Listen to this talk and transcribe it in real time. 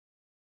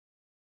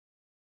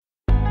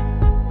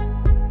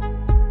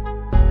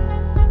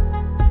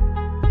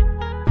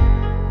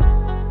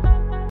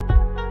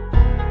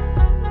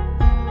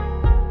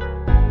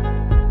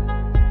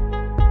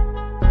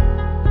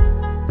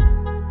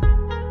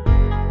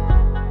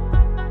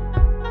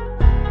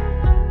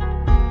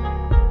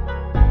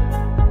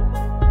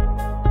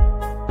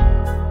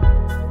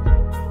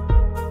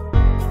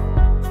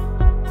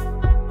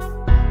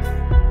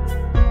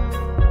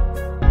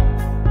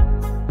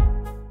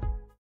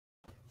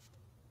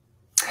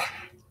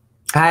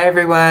Hi,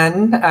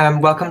 everyone.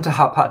 Welcome to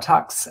Hot Pot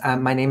Talks.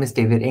 My name is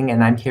David Ng,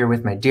 and I'm here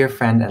with my dear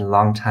friend and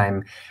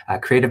longtime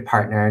creative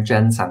partner,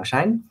 Jen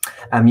Sunshine.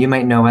 You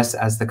might know us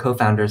as the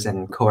co-founders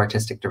and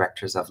co-artistic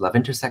directors of Love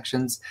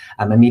Intersections,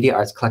 a media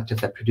arts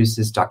collective that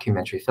produces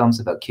documentary films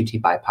about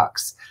QT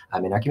BIPOCs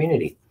in our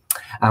community.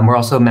 We're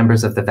also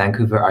members of the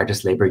Vancouver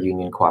Artist Labor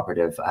Union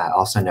Cooperative,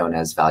 also known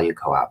as Value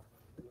Co-op.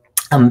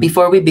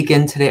 Before we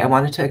begin today, I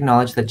wanted to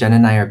acknowledge that Jen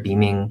and I are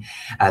beaming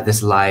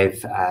this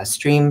live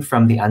stream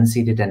from the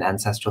unceded and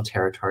ancestral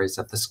territories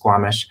of the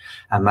Squamish,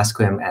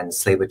 Musqueam, and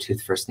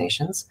Tsleil-Waututh First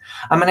Nations.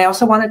 And I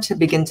also wanted to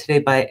begin today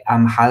by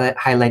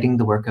highlighting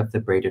the work of the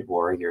Braided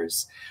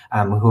Warriors,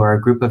 who are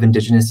a group of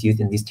Indigenous youth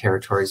in these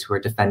territories who are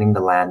defending the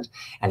land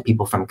and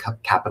people from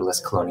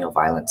capitalist colonial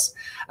violence.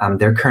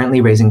 They're currently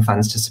raising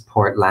funds to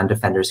support land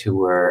defenders who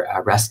were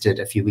arrested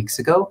a few weeks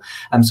ago.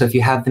 So if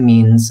you have the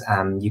means,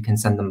 you can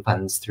send them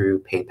funds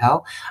through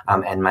PayPal,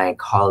 and my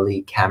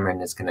colleague Cameron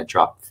is going to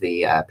drop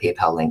the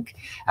PayPal link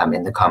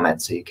in the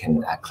comments, so you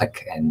can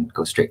click and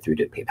go straight through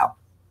to PayPal.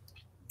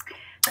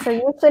 So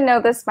you should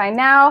know this by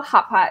now.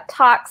 Hot Pot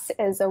Talks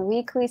is a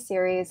weekly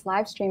series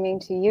live streaming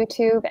to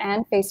YouTube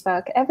and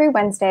Facebook every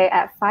Wednesday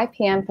at 5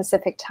 p.m.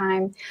 Pacific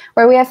time,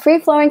 where we have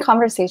free-flowing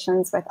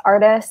conversations with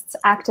artists,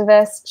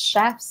 activists,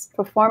 chefs,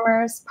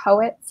 performers,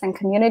 poets, and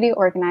community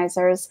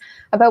organizers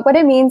about what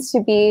it means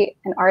to be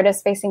an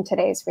artist facing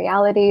today's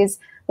realities,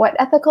 what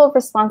ethical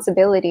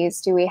responsibilities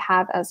do we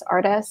have as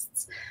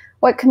artists,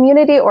 what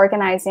community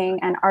organizing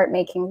and art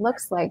making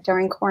looks like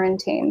during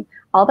quarantine,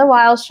 all the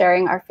while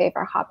sharing our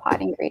favorite hot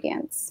pot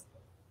ingredients.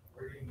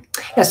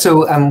 Yeah,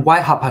 so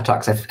why Hot Pot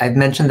Talks? I've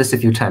mentioned this a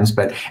few times,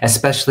 but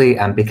especially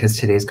because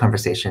today's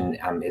conversation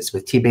is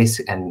with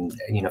T-Base, and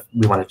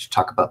we wanted to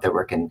talk about their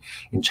work in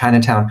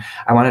Chinatown.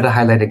 I wanted to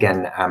highlight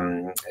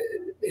again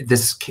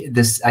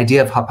this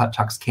idea of Hot Pot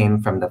Talks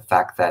came from the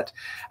fact that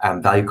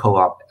Value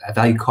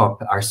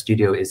Co-op, our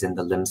studio is in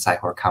the Lim Sai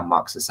Hor Kham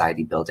Mok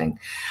Society building.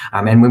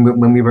 And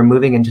when we were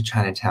moving into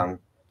Chinatown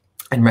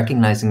and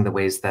recognizing the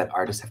ways that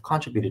artists have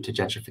contributed to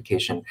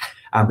gentrification,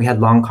 we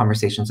had long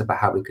conversations about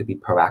how we could be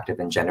proactive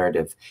and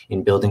generative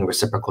in building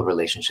reciprocal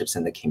relationships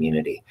in the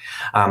community.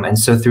 And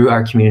so through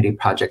our community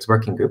projects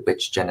working group,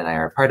 which Jen and I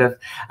are a part of,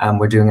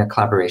 we're doing a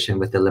collaboration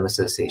with the Lim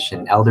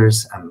Association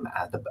elders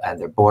and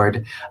their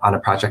board on a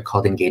project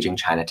called Engaging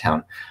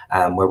Chinatown,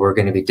 where we're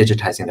going to be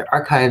digitizing their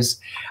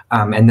archives.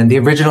 And then the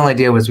original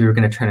idea was we were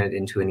going to turn it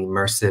into an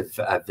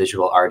immersive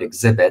visual art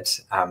exhibit,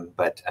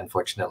 but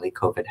unfortunately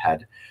COVID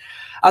had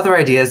other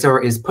ideas,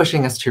 or is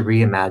pushing us to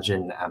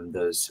reimagine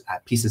those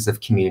pieces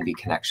of community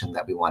connection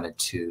that we wanted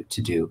to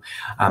do.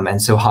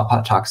 And so Hot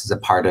Pot Talks is a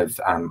part of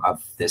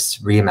this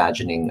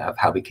reimagining of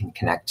how we can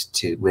connect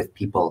with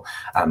people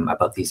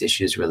about these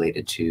issues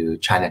related to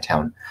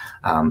Chinatown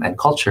and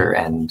culture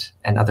and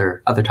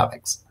other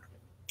topics.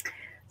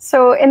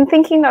 So in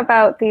thinking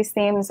about these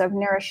themes of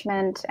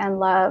nourishment and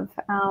love,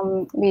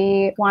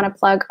 we want to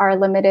plug our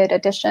limited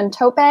edition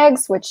tote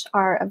bags, which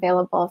are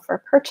available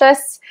for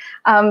purchase,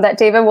 that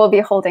David will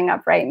be holding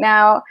up right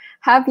now.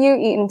 Have you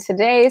eaten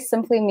today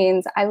simply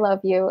means I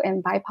love you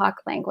in BIPOC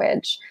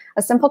language.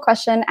 A simple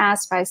question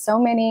asked by so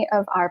many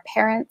of our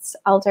parents,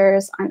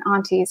 elders, and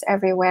aunties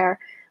everywhere,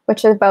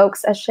 which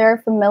evokes a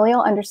shared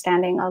familial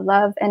understanding of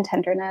love and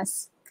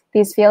tenderness.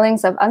 These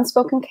feelings of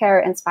unspoken care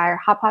inspire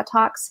Hot Pot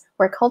Talks,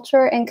 where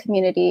culture and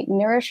community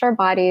nourish our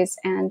bodies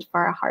and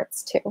for our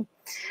hearts too.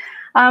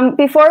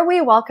 Before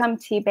we welcome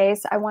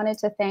T-Base, I wanted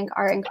to thank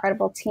our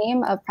incredible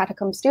team of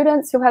practicum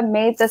students who have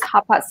made this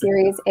Hot Pot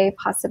series a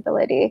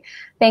possibility.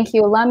 Thank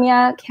you,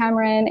 Lamia,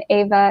 Cameron,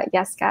 Ava,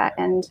 Yeska,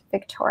 and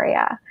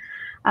Victoria.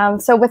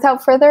 So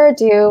without further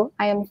ado,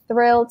 I am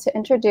thrilled to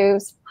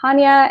introduce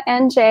Hannia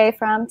and Jay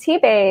from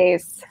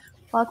T-Base.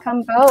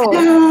 Welcome both.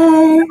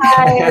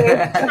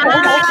 Hi.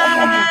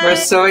 Hi. We're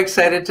so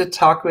excited to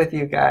talk with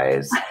you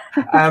guys.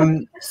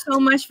 So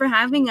much for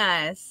having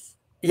us.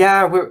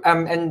 Yeah, we're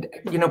and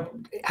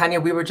Hannia,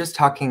 we were just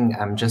talking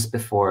just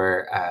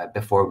before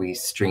we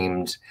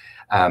streamed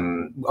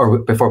or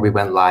before we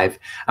went live,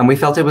 and we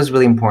felt it was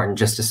really important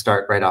just to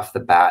start right off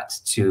the bat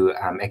to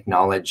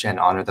acknowledge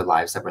and honor the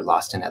lives that were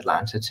lost in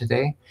Atlanta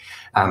today,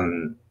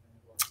 and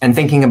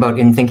thinking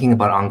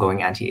about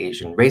ongoing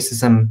anti-Asian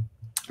racism,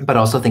 but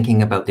also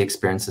thinking about the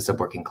experiences of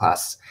working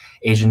class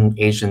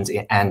Asians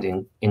and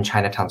in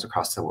Chinatowns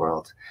across the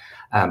world.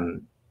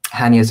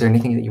 Hannia, is there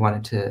anything that you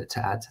wanted to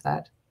add to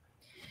that?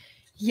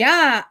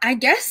 Yeah, I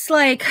guess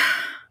I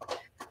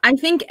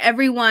think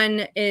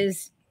everyone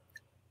is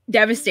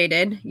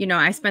devastated.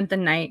 I spent the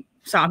night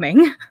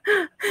sobbing.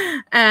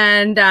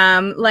 And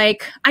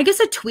I guess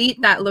a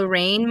tweet that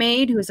Lorraine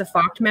made, who is a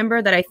FOCT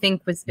member, that I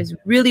think is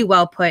really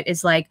well put,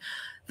 is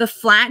the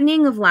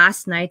flattening of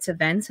last night's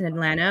events in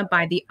Atlanta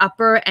by the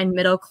upper and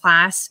middle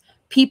class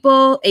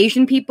people,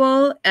 Asian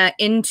people,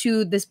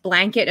 into this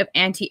blanket of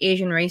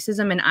anti-Asian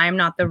racism and I'm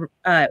not the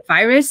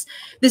virus.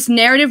 This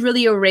narrative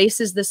really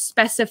erases the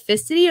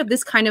specificity of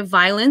this kind of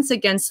violence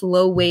against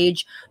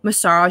low-wage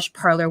massage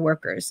parlor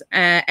workers.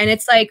 And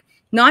it's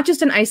not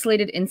just an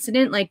isolated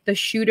incident. Like the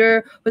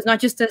shooter was not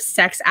just a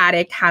sex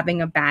addict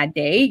having a bad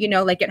day, you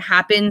know, like it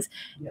happens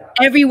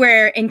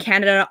everywhere in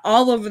Canada,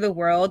 all over the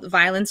world,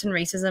 violence and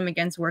racism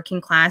against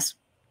working class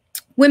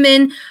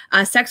women,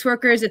 sex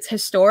workers. It's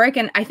historic.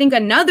 And I think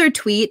another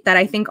tweet that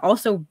I think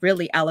also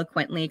really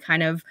eloquently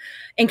kind of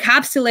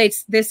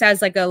encapsulates this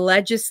as like a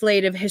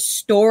legislative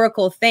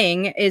historical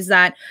thing is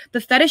that the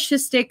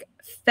fetishistic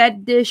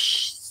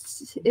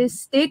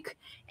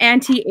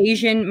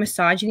anti-Asian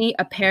misogyny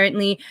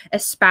apparently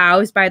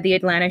espoused by the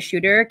Atlanta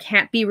shooter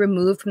can't be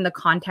removed from the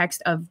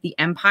context of the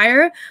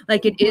empire.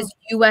 Like it is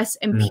US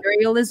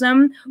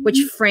imperialism,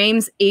 which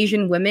frames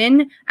Asian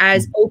women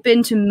as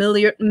open to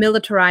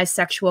militarized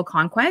sexual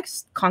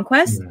conquest.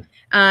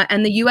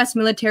 And the US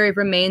military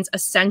remains a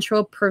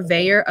central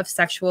purveyor of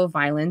sexual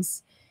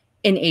violence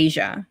in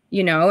Asia,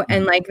 you know,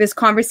 and like this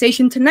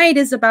conversation tonight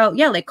is about,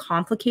 like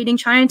complicating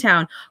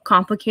Chinatown,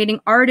 complicating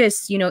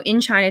artists, you know, in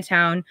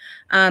Chinatown.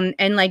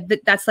 And like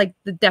that's like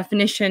the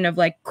definition of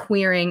like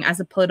queering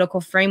as a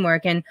political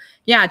framework. And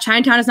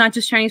Chinatown is not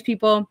just Chinese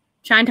people.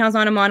 Chinatown's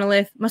not a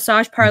monolith.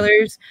 Massage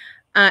parlors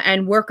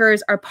and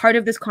workers are part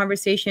of this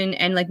conversation.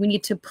 And like we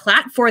need to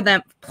platform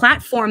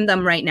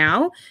them right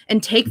now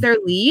and take their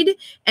lead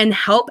and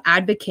help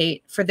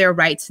advocate for their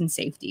rights and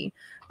safety.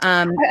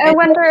 I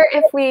wonder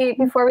if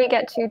before we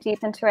get too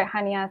deep into it,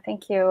 Hannia,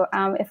 thank you.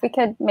 If we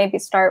could maybe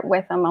start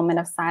with a moment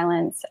of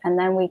silence, and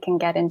then we can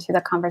get into the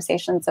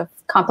conversations of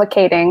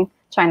complicating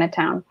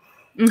Chinatown.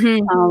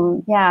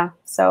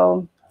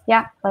 So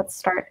let's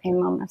start a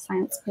moment of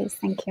silence, please.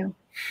 Thank you.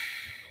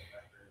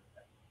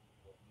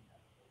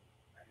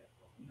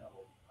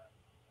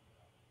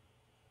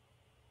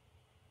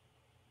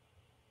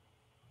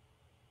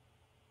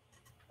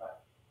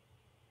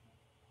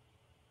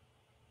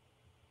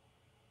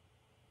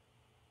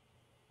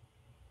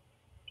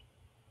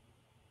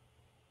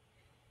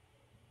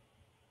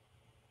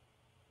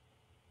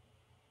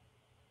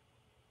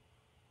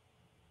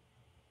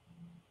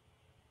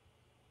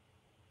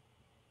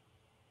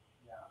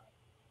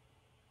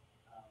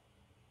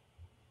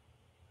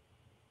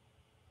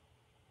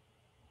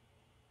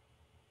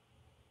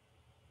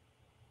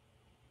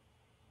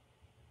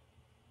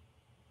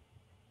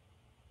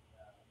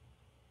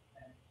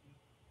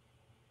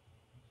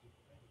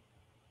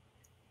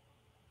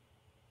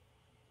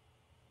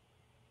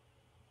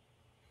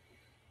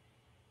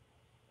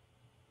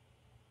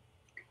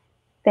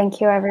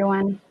 Thank you,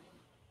 everyone.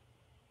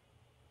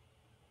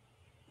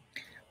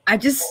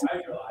 I'm just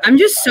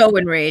so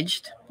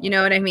enraged. You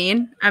know what I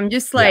mean? I'm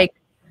just like,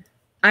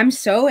 I'm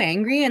so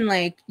angry. And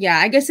like,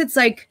 I guess it's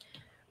like,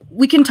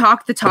 we can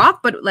talk the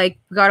talk, but like,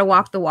 we got to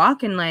walk the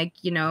walk. And like,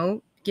 you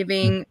know,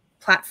 giving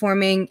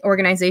platforming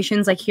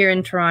organizations like here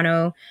in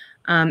Toronto,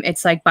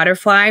 it's like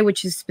Butterfly,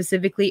 which is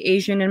specifically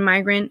Asian and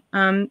migrant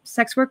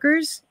sex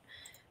workers.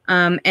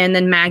 And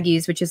then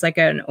Maggie's, which is like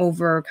an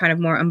over kind of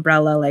more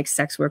umbrella, like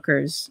sex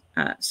workers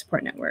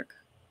support network.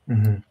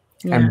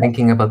 I'm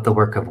thinking about the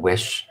work of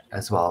Wish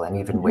as well, and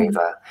even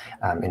WAVA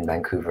in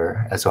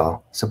Vancouver as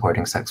well,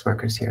 supporting sex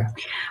workers here.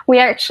 We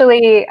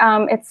actually,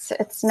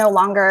 it's no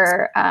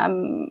longer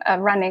a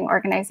running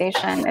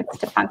organization. It's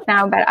defunct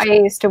now, but I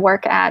used to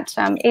work at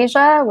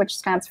ASIA, which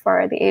stands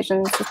for the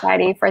Asian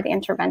Society for the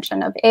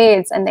Intervention of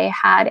AIDS, and they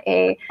had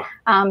a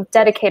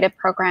dedicated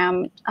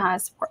program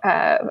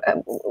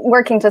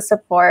working to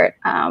support,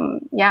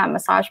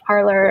 massage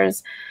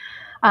parlors,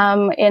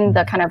 in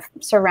the kind of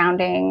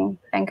surrounding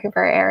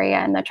Vancouver area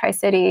and the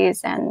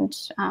Tri-Cities, and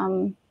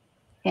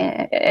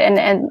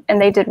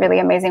they did really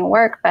amazing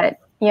work. But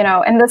you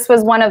know, and this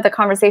was one of the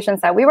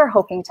conversations that we were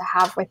hoping to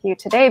have with you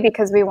today,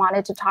 because we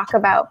wanted to talk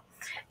about,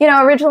 you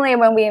know, originally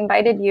when we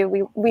invited you,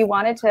 we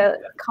wanted to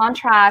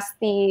contrast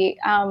the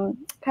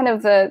kind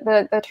of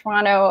the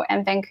Toronto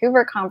and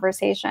Vancouver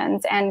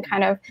conversations and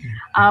kind of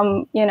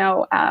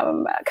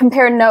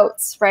compare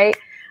notes, right?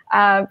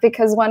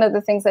 Because one of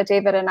the things that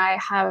David and I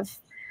have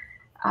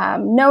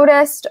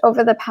noticed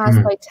over the past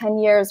like 10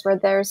 years, where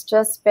there's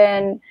just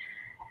been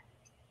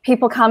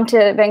people come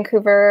to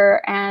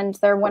Vancouver and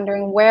they're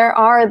wondering, where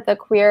are the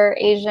queer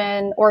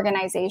Asian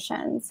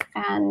organizations?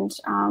 And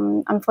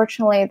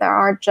unfortunately, there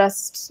are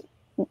just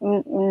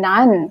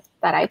none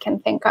that I can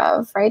think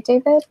of, right,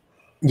 David?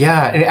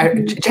 Yeah,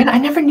 Jen, I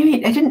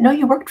didn't know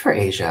you worked for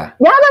ASIA.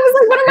 Yeah, that was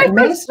like one of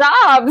my first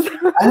jobs.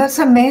 That's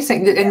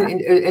amazing.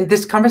 And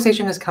this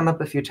conversation has come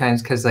up a few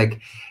times because like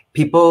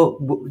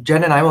people,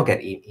 Jen and I will get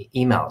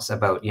emails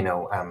about,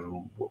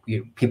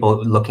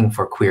 people looking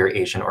for queer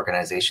Asian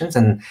organizations,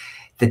 and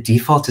the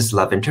default is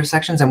love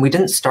intersections. And we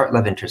didn't start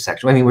love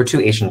intersection. I mean, we're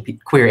two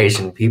queer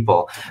Asian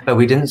people, but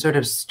we didn't sort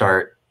of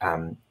start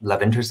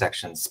love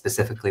intersections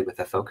specifically with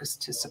a focus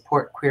to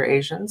support queer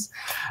Asians.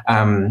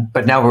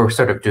 But now we're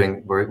sort of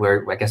doing,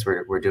 I guess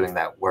we're doing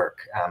that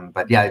work.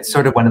 But yeah, it's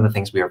sort of one of the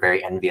things we are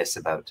very envious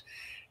about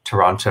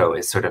Toronto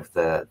is sort of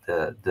well,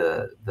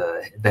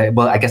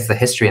 I guess the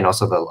history, and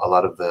also a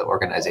lot of the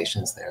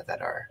organizations there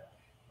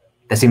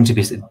that seem to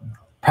be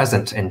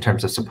present in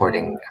terms of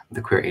supporting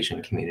the queer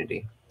Asian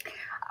community.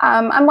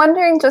 I'm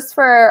wondering, just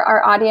for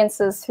our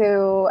audiences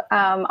who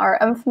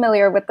are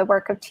unfamiliar with the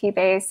work of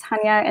T-Base,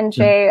 Hannia and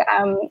Jay,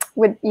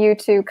 would you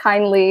two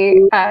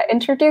kindly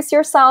introduce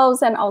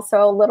yourselves and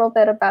also a little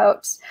bit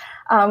about,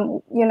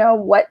 you know,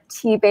 what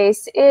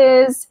T-Base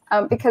is?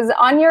 Because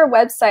on your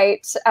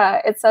website,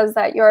 it says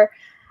that you're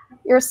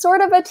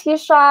sort of a tea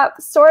shop,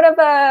 sort of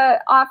a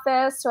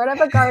office, sort of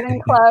a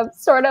garden club,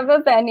 sort of a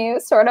venue,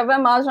 sort of a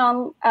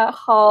mahjong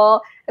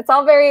hall. It's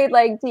all very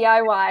like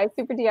DIY,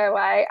 super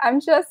DIY. I'm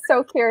just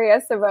so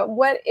curious about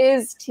what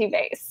is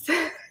T-Base.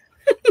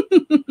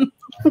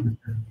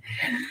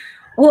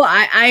 Well,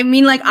 I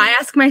mean, like, I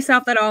ask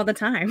myself that all the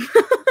time.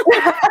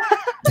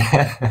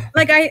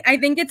 Like, I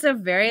think it's a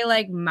very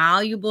like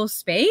malleable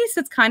space.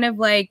 It's kind of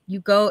like you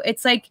go,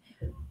 it's like,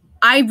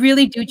 I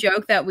really do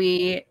joke that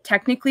we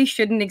technically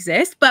shouldn't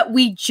exist, but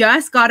we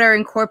just got our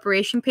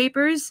incorporation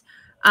papers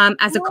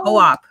as a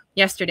co-op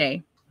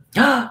yesterday.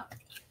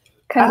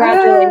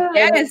 Congratulations.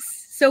 Yes.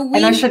 So we...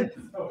 And I should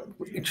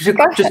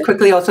just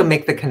quickly also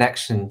make the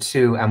connection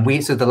to,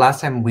 so the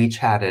last time we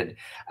chatted,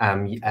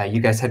 you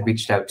guys had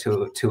reached out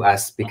to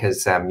us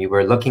because you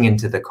were looking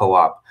into the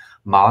co-op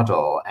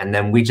model, and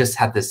then we just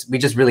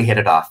really hit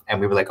it off, and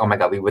we were like, oh my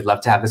god, we would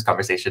love to have this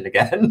conversation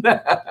again.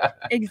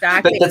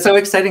 Exactly. But that's so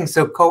exciting.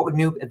 So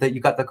knew that you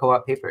got the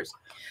co-op papers.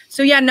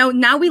 So yeah,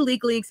 now we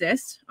legally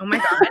exist. Oh my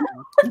god.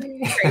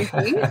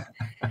 Crazy.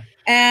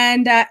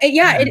 And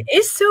yeah, it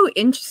is so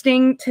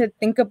interesting to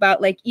think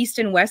about like East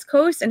and West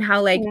Coast and how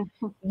like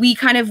we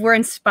kind of were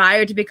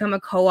inspired to become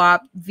a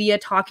co-op via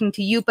talking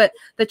to you, but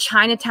the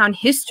Chinatown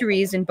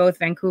histories in both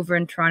Vancouver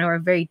and Toronto are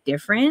very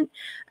different.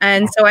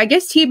 And so I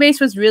guess T-Base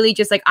was really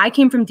just like, I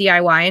came from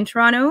DIY in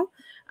Toronto,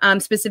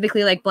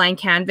 specifically like Blank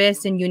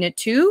Canvas in Unit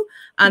 2.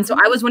 So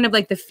I was one of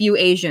like the few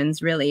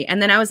Asians really.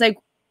 And then I was like,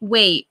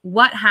 wait,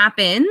 what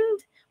happened?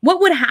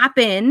 What would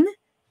happen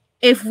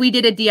if we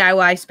did a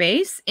DIY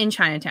space in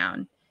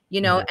Chinatown, you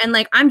know? And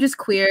like, I'm just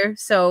queer.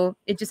 So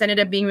it just ended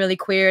up being really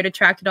queer. It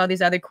attracted all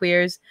these other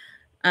queers.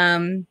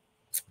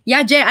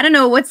 Yeah, Jay, I don't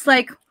know. What's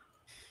T-Base?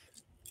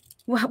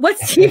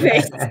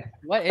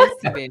 What is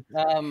T-Base?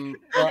 Well,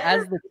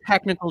 as the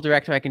technical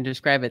director, I can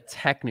describe it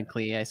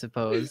technically, I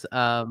suppose.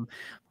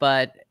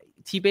 But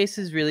T-Base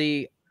is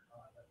really,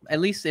 at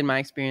least in my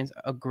experience,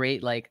 a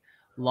great like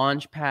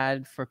launch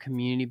pad for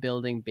community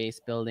building, base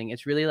building.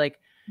 It's really like,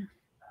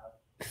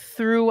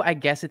 through, I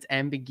guess, its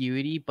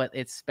ambiguity, but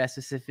its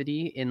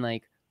specificity in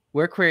like,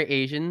 we're queer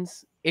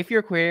Asians. If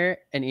you're queer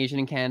and Asian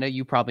in Canada,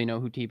 you probably know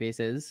who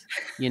T-Base is,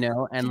 you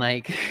know? And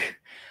like,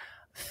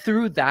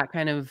 through that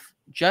kind of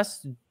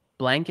just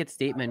blanket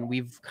statement,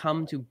 we've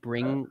come to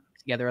bring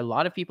together a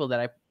lot of people that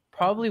I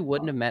probably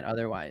wouldn't have met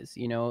otherwise,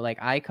 you know? Like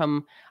I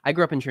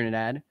grew up in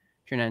Trinidad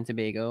and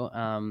Tobago,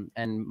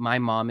 and my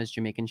mom is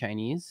Jamaican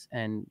Chinese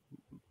and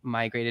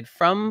migrated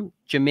from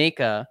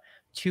Jamaica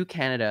to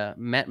Canada,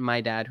 met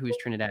my dad who's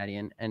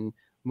Trinidadian, and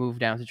moved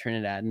down to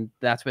Trinidad, and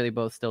that's where they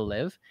both still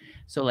live.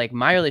 So like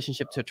my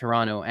relationship to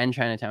Toronto and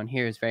Chinatown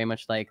here is very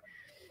much like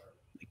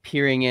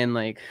peering in,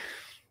 like,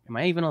 am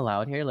I even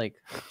allowed here? Like,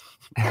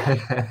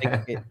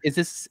 is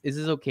this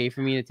okay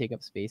for me to take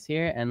up space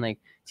here? And like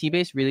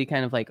T-Base really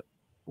kind of like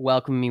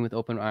welcomed me with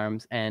open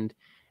arms, and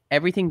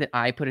everything that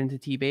I put into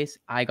T-Base,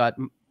 I got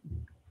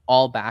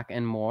all back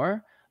and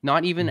more,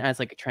 not even as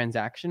like a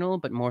transactional,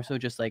 but more so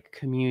just like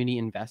community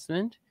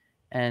investment.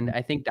 And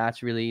I think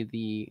that's really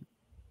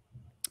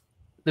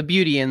the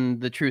beauty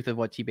and the truth of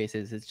what T-Base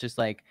is. It's just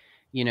like,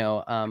 you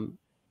know,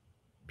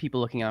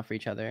 people looking out for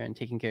each other and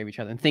taking care of each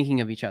other and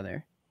thinking of each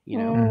other, you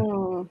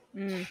know.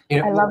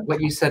 You know, what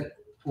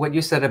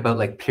you said about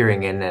like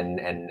peering in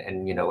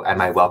and you know,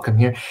 am I welcome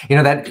here? You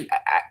know, that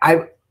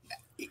I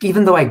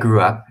even though I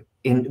grew up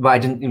in, well, I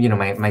didn't, you know,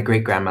 my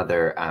great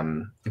grandmother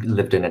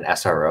lived in an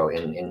SRO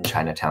in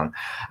Chinatown,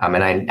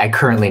 and I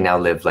currently now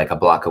live like a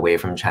block away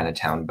from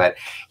Chinatown. But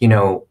you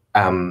know,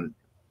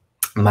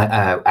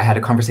 I had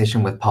a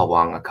conversation with Paul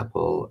Wong a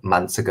couple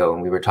months ago,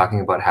 and we were talking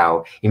about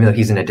how even though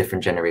he's in a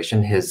different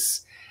generation,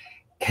 his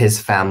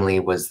family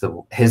was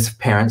his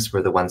parents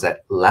were the ones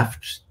that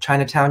left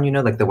Chinatown. You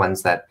know, like the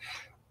ones that,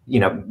 you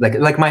know,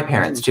 like my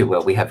parents too.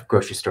 Well, we have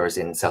grocery stores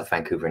in South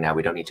Vancouver now.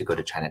 We don't need to go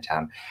to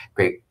Chinatown.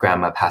 Great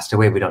grandma passed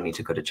away. We don't need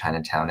to go to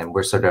Chinatown. And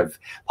we're sort of,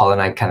 Paul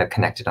and I kind of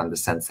connected on the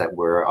sense that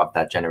we're of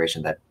that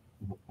generation that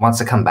wants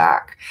to come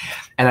back.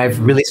 And I've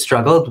really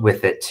struggled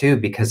with it too,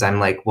 because I'm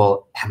like,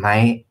 well, am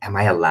I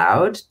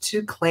allowed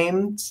to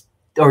claim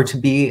or to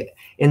be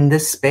in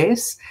this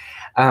space?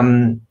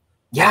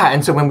 Yeah.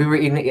 And so when we were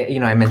in, you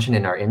know, I mentioned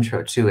in our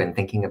intro too, and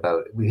thinking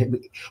about,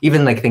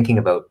 even like thinking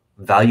about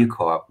value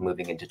co-op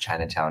moving into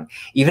Chinatown,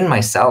 even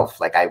myself,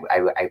 like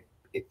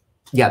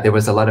yeah, there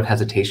was a lot of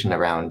hesitation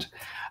around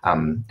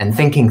and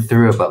thinking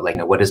through about like, you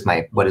know, what is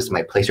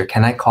my place, or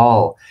can I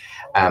call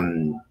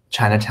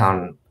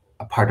Chinatown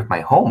a part of my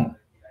home?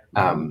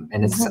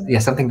 And it's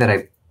something that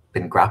I've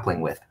been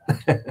grappling with.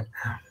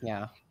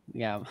 Yeah.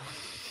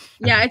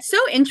 Yeah, it's so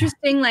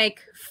interesting,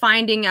 like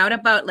finding out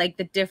about like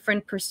the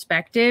different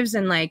perspectives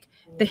and like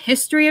the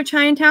history of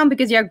Chinatown,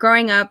 because yeah,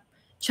 growing up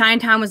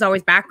Chinatown was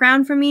always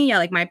background for me. Yeah,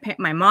 like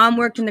my mom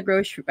worked in the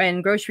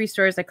grocery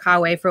stores like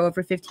Kawaii for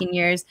over 15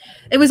 years.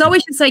 It was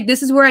always just like,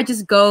 this is where I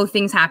just go,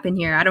 things happen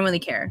here. I don't really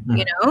care,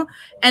 you know?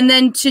 And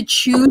then to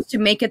choose to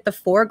make it the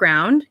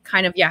foreground,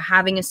 kind of, yeah,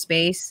 having a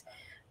space.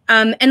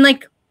 And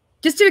like,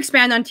 just to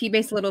expand on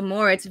T-Base a little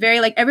more, it's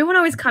very like, everyone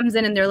always comes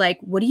in and they're like,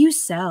 what do you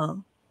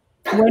sell?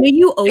 When are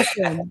you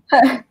open?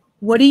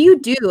 What do you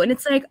do? And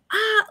it's like,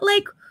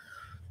 like,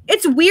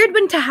 it's weird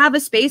when to have a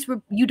space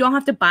where you don't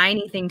have to buy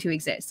anything to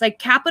exist. Like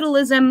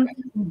capitalism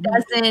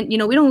doesn't, you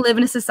know, we don't live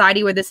in a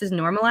society where this is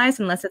normalized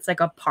unless it's like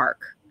a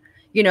park,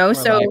 you know,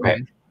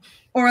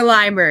 or a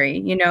library,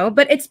 you know,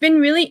 but it's been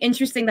really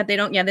interesting that they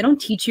don't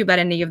teach you about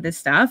any of this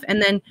stuff.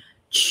 And then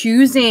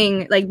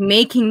choosing, like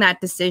making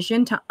that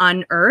decision to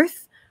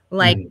unearth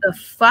like the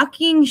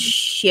fucking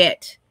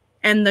shit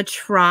and the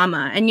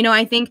trauma. And, you know,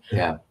 I think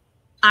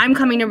I'm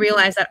coming to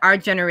realize that our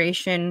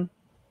generation,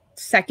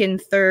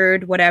 second,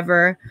 third,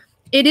 whatever,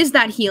 it is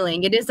that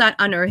healing. It is that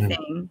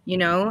unearthing, you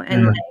know?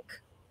 And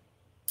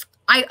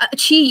like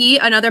Chi,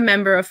 another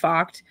member of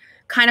FOCT,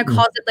 kind of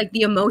calls it like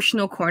the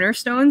emotional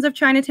cornerstones of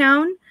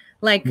Chinatown.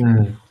 Like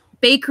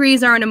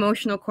bakeries are an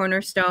emotional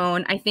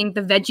cornerstone. I think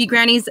the veggie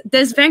grannies,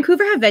 does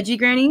Vancouver have veggie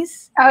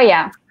grannies? Oh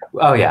yeah.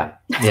 Oh yeah.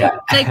 Yeah.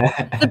 Like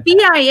the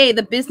BIA,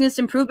 the Business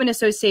Improvement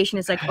Association,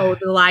 is like, oh,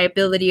 the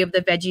liability of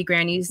the veggie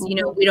grannies, you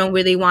know, we don't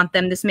really want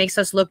them. This makes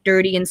us look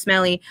dirty and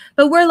smelly.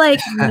 But we're like,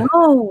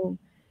 no.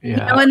 You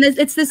know, and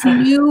it's this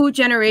new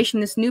generation,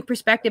 this new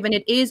perspective, and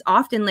it is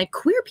often like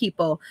queer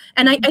people.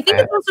 And I think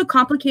it's also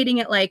complicating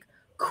it like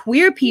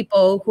queer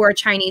people who are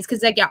Chinese,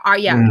 because like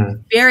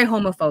very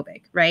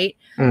homophobic, right?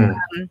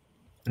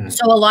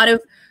 So a lot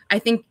of, I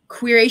think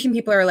queer Asian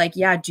people are like,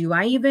 yeah,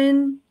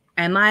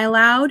 am I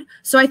allowed?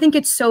 So I think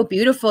it's so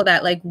beautiful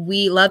that like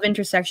we Love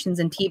Intersections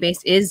and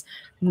T-Base is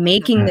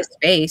making this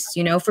space,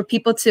 you know, for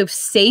people to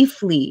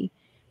safely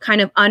kind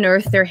of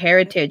unearth their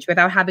heritage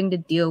without having to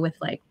deal with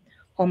like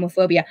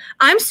homophobia.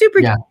 I'm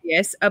super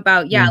curious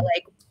about,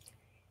 like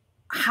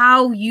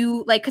how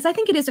you like, because I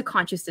think it is a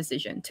conscious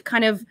decision to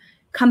kind of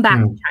come back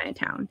to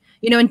Chinatown,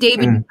 you know, and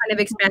David, you kind of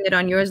expanded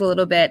on yours a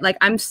little bit. Like,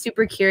 I'm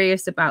super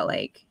curious about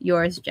like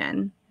yours,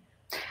 Jen.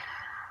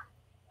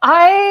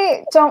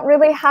 I don't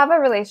really have a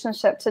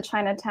relationship to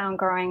Chinatown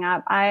growing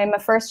up. I'm a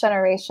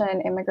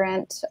first-generation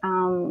immigrant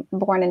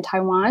born in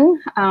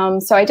Taiwan.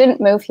 So I didn't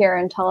move here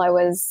until I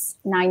was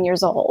 9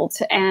 years old.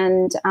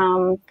 And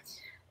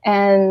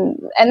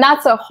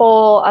that's a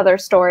whole other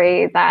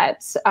story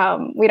that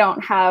we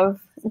don't have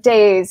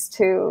days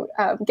to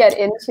get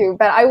into.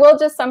 But I will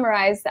just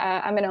summarize.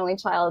 I'm an only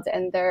child,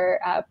 and they're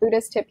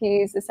Buddhist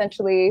hippies,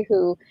 essentially,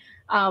 who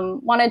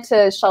wanted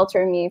to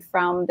shelter me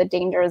from the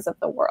dangers of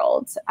the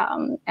world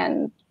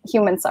and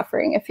human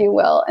suffering, if you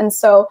will. And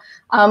so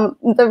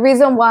the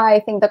reason why I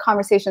think the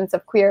conversations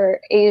of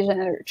queer Asian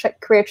or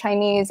queer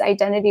Chinese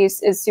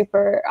identities is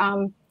super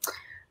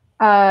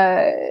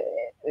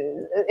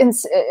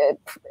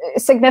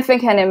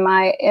significant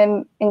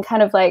in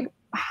kind of like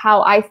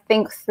how I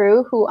think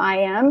through who I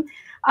am,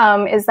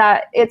 is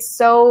that it's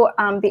so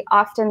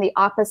often the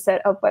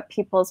opposite of what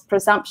people's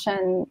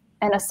presumption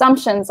and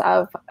assumptions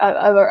of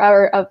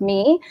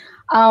me,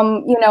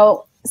 you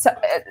know. So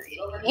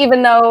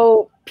even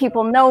though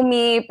people know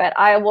me, but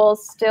I will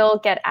still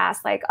get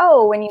asked like,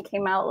 oh, when you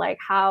came out, like,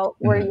 how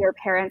were your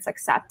parents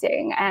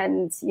accepting?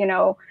 And, you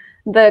know,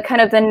 the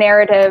kind of the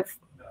narrative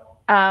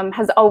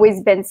has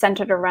always been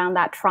centered around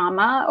that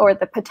trauma or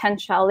the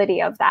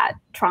potentiality of that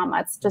trauma.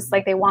 It's just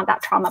like they want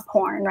that trauma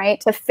porn, right?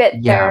 To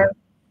fit their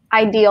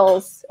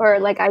ideals or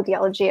like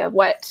ideology of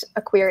what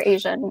a queer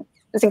Asian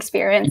is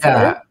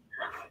experiencing.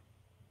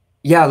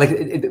 Yeah, like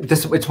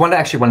it's one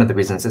of the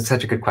reasons. It's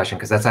such a good question,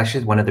 because that's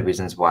actually one of the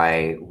reasons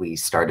why we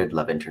started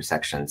Love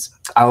Intersections.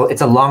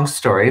 It's a long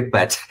story,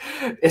 but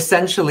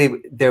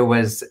essentially there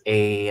was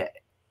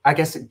I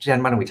guess,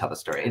 Jen, why don't we tell the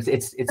story?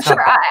 It's sure,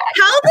 not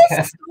tell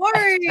the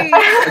story.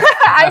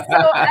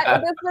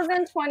 This was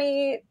in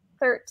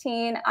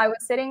 2013. I was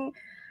sitting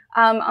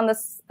on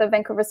the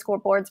Vancouver School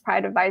Board's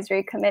Pride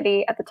Advisory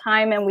Committee at the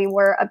time, and we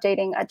were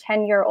updating a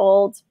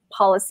 10-year-old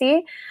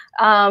policy.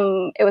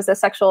 It was a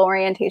sexual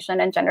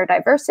orientation and gender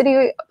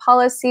diversity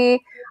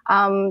policy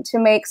to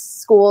make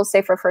schools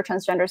safer for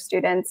transgender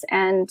students.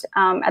 And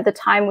at the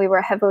time, we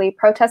were heavily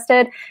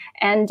protested.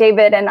 And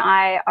David and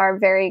I are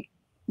very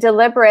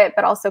deliberate,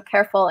 but also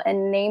careful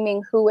in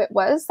naming who it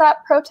was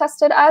that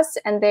protested us.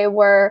 And they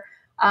were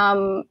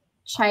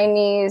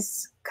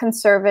Chinese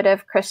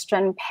conservative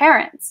Christian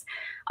parents.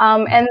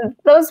 And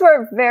those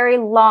were very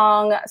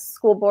long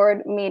school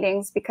board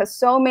meetings because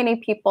so many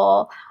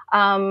people,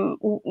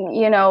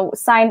 you know,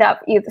 signed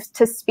up either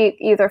to speak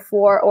either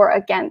for or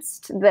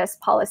against this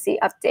policy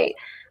update.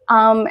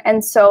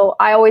 And so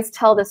I always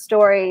tell the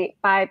story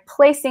by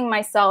placing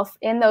myself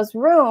in those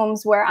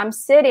rooms where I'm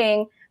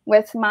sitting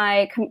with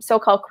my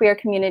so-called queer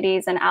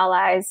communities and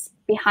allies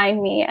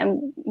behind me,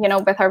 and, you know,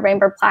 with our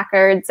rainbow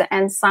placards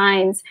and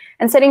signs,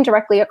 and sitting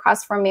directly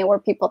across from me were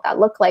people that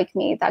look like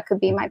me, that could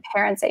be my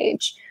parents'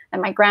 age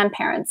and my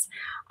grandparents.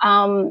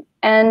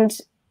 And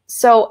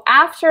So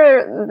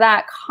after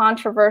that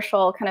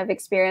controversial kind of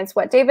experience,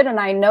 what David and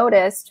I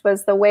noticed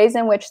was the ways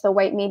in which the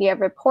white media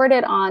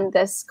reported on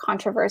this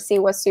controversy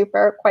was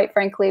super, quite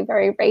frankly,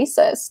 very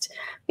racist,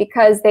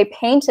 because they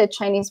painted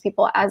Chinese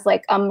people as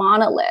like a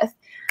monolith.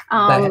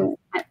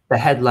 The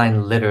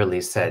headline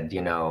literally said,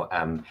 you know,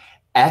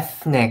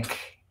 ethnic,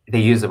 they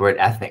use the word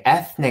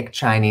ethnic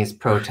Chinese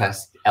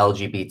protest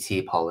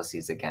LGBT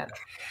policies again.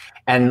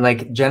 And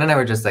like Jen and I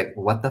were just like,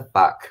 what the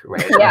fuck,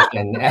 right? Yeah. Like,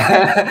 and,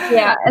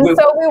 yeah. And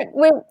so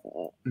we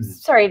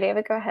sorry,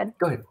 David, go ahead.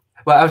 Go ahead.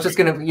 Well, I was just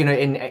gonna, you know,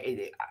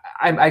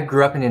 I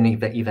grew up in an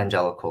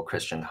evangelical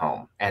Christian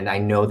home, and I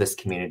know this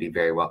community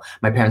very well.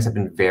 My parents have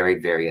been very,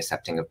 very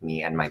accepting of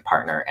me and my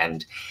partner,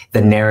 and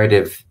the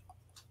narrative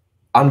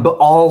on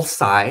all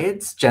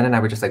sides. Jen and I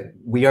were just like,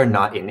 we are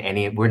not in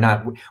any, we're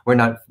not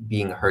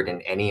being heard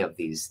in any of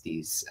these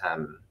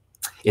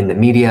in the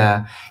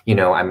media. You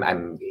know,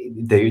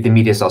 the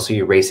media is also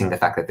erasing the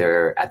fact that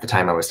there, at the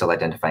time I was still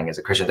identifying as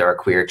a Christian, there are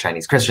queer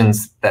Chinese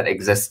Christians that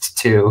exist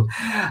too.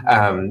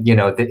 You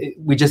know,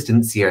 we just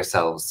didn't see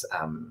ourselves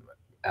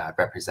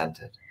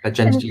represented. But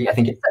Jen, I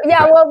think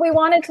well, we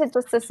wanted to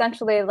just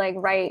essentially like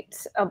write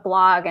a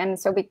blog, and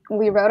so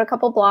we wrote a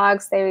couple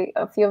blogs.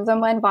 A few of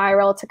them went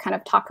viral to kind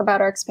of talk about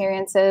our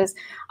experiences,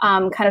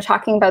 kind of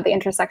talking about the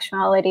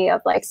intersectionality of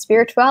like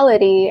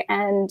spirituality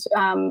and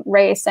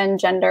race and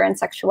gender and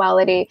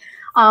sexuality,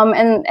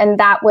 and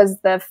that was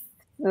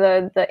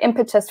the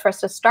impetus for us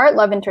to start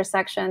Love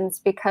Intersections,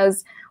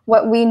 because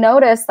what we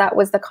noticed that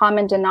was the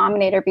common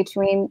denominator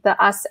between the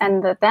us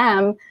and the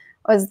them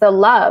was the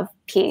love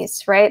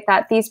piece, right?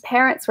 That these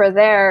parents were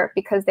there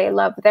because they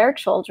loved their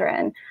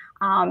children,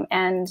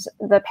 and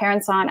the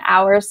parents on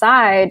our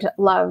side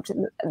loved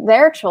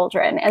their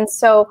children. And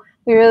so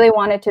we really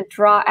wanted to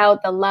draw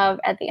out the love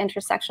at the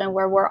intersection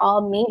where we're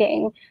all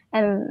meeting.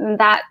 And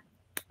that's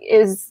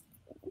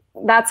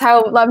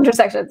how Love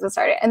Intersections was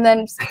started. And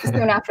then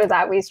soon after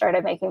that, we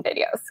started making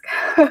videos.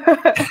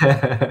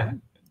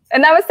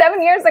 And that was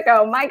 7 years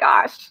ago. My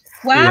gosh.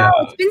 Wow, yeah.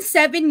 It's been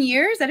 7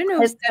 years. I didn't know it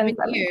was 7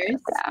 years.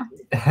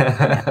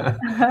 Yeah.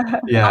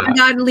 Yeah. Oh my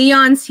God,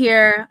 Leon's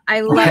here.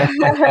 I love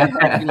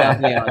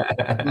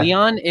Leon.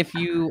 Leon, if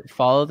you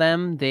follow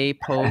them, they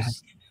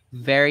post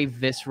very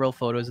visceral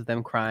photos of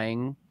them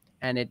crying,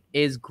 and it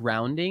is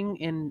grounding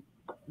in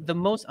the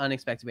most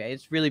unexpected way.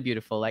 It's really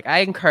beautiful. Like, I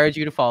encourage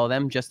you to follow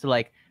them just to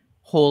like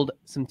hold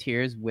some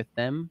tears with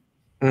them.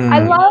 I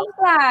love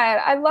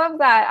that. I love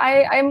that.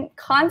 I'm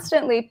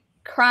constantly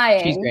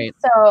crying. She's great.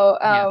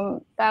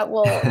 So that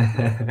will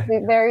be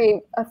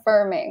very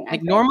affirming.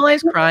 Like,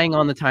 normalize crying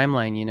on the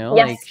timeline, you know?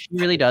 Yes. Like, she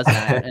really does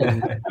that.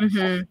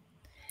 And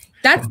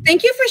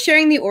thank you for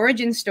sharing the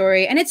origin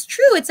story. And it's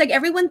true. It's like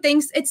everyone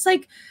thinks it's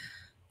like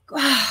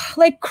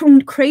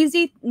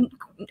crazy.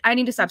 I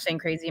need to stop saying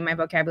crazy in my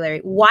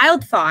vocabulary.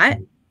 Wild thought.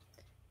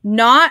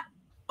 Not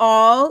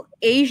all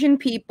Asian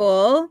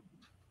people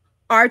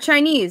are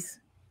Chinese.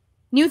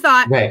 New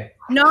thought. Right.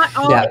 Not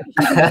all Asian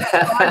people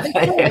are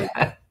the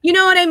same. You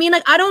know what I mean?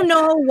 Like, I don't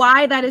know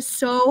why that is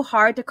so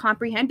hard to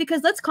comprehend,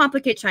 because let's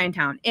complicate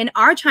Chinatown. In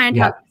our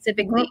Chinatown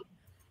specifically,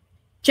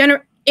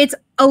 it's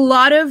a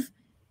lot of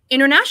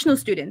international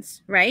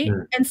students, right?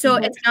 And so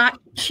it's not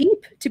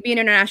cheap to be an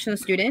international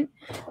student.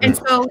 And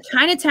so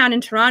Chinatown in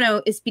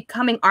Toronto is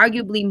becoming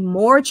arguably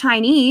more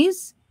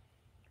Chinese,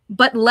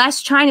 but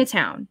less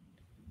Chinatown.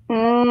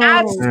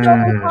 That's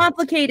so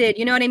complicated.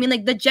 You know what I mean?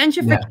 Like, the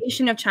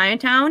gentrification of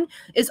Chinatown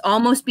is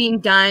almost being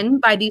done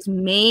by these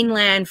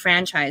mainland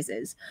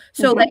franchises.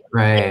 So like,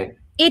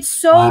 it's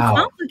so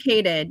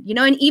complicated, you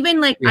know? And even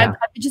like, I've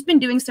just been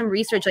doing some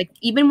research, like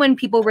even when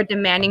people were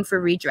demanding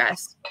for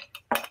redress,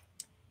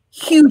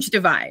 huge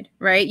divide,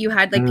 right? You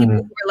had like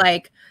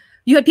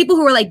people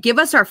who were like, give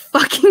us our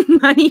fucking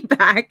money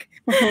back.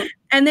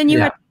 And then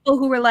you had people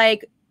who were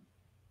like,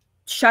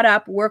 shut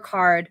up, work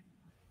hard,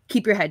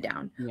 keep your head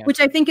down,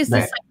 which I think is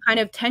this like, kind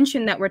of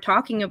tension that we're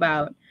talking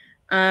about.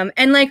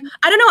 And like,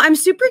 I don't know, I'm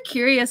super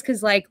curious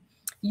because like,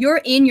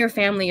 you're in your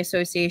family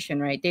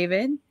association, right,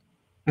 David?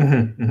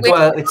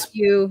 Well, it's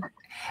you.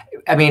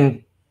 I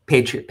mean,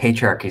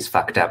 patriarchy's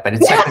fucked up, but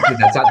it's technically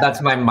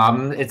that's my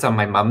mom. It's on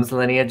my mom's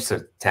lineage, so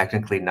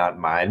technically not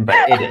mine, but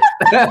it is.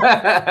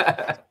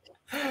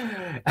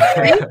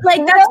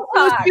 Like, that's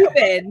so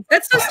stupid.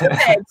 That's so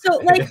stupid. So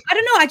like, I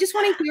don't know. I just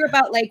want to hear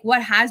about like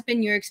what has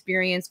been your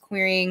experience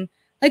queering.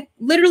 Like,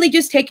 literally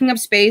just taking up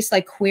space,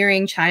 like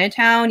queering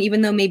Chinatown, even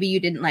though maybe you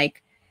didn't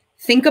like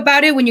think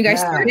about it when you guys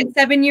started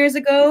 7 years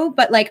ago.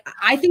 But like,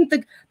 I think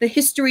the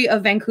history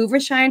of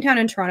Vancouver's Chinatown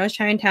and Toronto's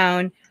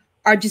Chinatown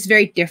are just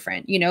very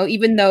different, you know,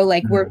 even though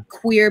like we're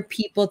queer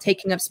people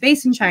taking up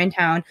space in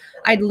Chinatown.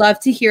 I'd love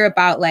to hear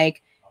about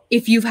like,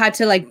 if you've had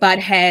to like butt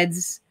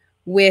heads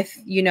with,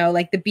 you know,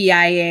 like the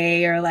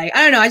BIA or like,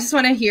 I don't know. I just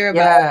want to hear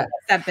about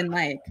what's that been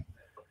like.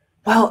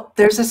 Well,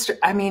 there's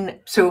I mean,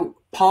 so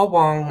Paul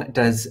Wong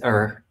does,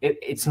 or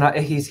it's not.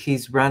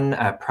 He's run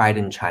Pride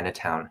in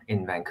Chinatown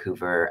in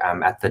Vancouver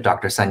at the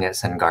Dr. Sun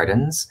Yat-sen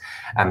Gardens.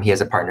 He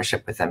has a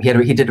partnership with them.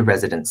 He did a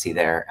residency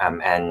there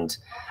and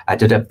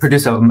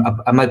produced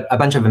a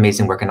bunch of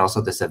amazing work, and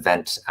also this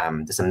event,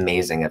 this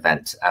amazing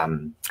event.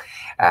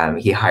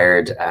 He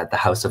hired the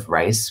House of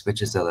Rice,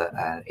 which is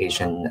an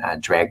Asian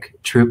drag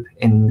troupe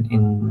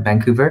in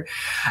Vancouver.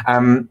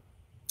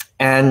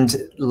 And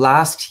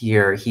last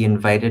year, he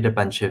invited a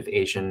bunch of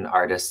Asian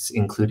artists,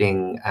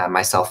 including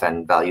myself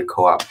and Value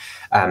Co-op,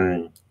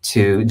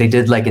 they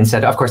did like,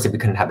 instead, of course, we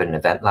couldn't have an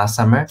event last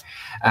summer,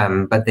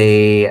 but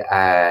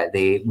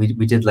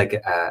we did like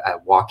a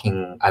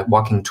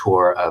walking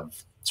tour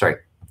of, sorry,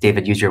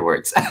 David, use your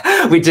words.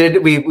 we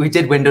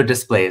did window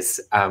displays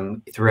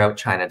throughout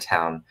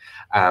Chinatown,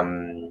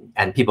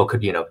 and people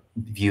could, you know,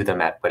 view them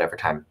at whatever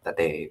time that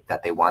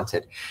they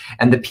wanted.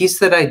 And the piece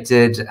that I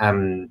did,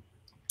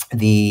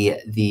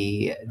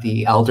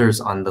 the elders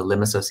on the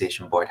Lim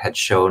Association board had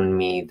shown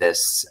me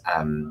this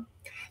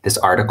this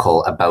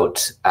article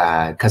about,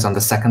 because on the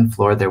second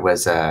floor there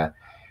was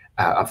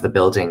of the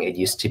building, it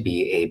used to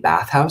be a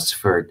bathhouse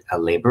for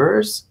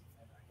laborers,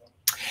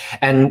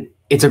 and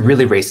it's a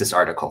really racist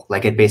article.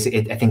 Like it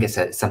basically, I think it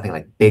said something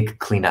like "big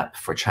cleanup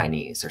for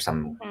Chinese" or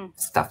some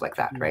stuff like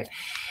that, right?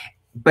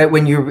 But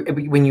when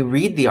you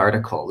read the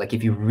article, like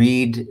if you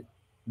read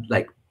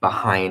like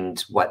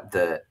behind what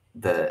the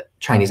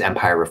Chinese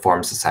Empire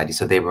Reform Society,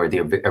 so they were the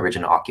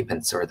original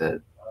occupants or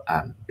the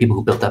people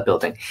who built that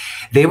building,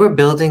 they were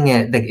building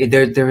it like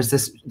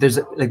there's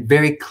like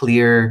very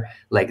clear,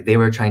 like they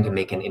were trying to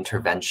make an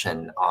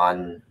intervention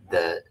on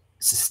the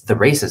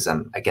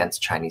racism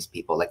against Chinese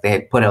people. Like they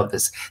had put out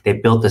this, they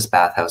built this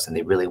bathhouse and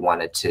they really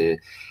wanted to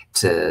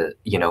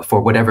you know,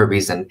 for whatever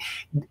reason,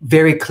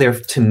 very clear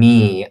to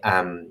me,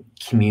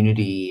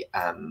 community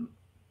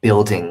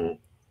building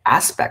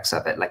aspects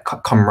of it, like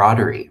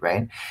camaraderie,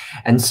 right?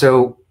 And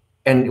so,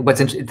 and what's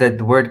interesting,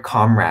 the word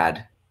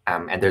comrade,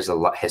 and there's a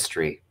lot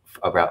history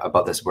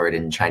about this word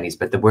in Chinese,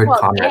 but the word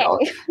comrade,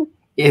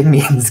 it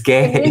means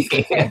gay.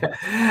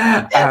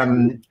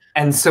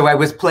 And so I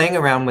was playing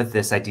around with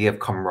this idea of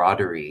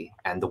camaraderie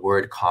and the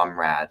word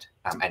comrade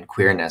and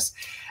queerness,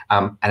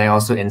 and I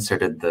also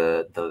inserted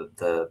the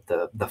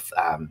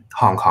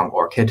Hong Kong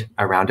orchid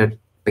around it,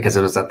 because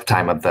it was at the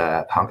time of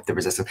the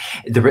resistance,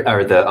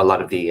 a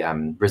lot of the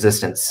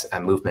resistance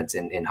movements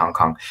in Hong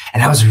Kong,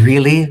 and I was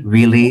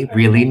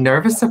really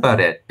nervous about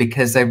it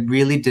because I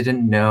really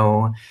didn't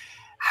know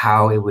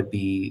how it would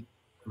be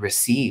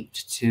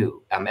received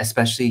too,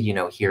 especially, you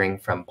know, hearing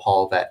from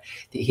Paul that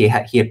he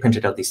had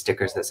printed out these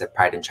stickers that said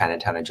Pride in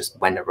Chinatown and just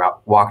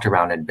walked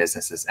around in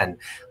businesses. And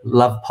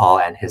love Paul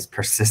and his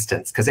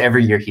persistence, because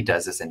every year he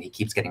does this and he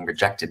keeps getting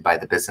rejected by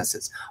the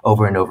businesses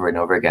over and over and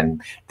over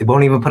again. They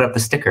won't even put up the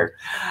sticker.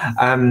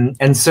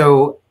 And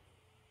so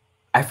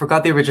I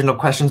forgot the original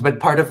questions,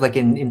 but part of like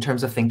in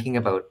terms of thinking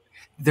about,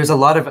 there's a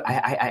lot of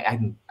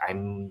wait.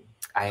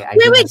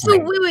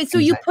 So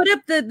you put up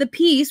the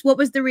piece. What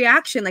was the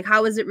reaction? Like,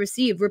 how was it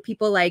received? Were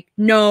people like,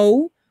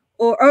 no?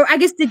 Or I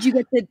guess, did you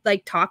get to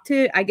like talk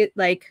to, I did.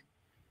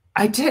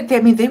 I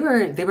mean, they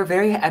were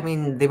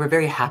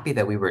very happy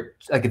that we were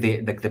like,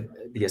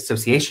 the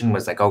association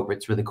was like, oh,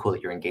 it's really cool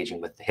that you're engaging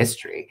with the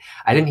history.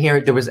 I didn't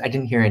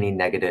hear any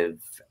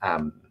negative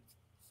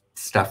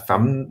stuff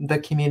from the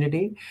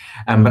community.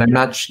 But I'm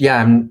not,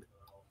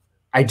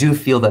 I do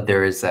feel that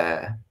there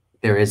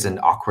is an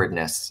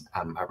awkwardness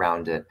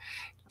around it.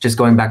 Just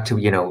going back to,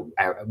 you know,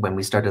 when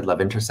we started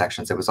Love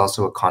Intersections, there was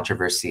also a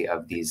controversy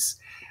of these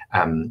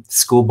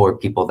school board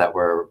people that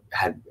were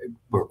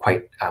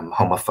quite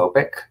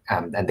homophobic,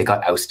 and they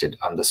got ousted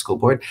on the school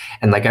board.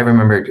 And like I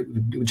remember,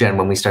 Jen,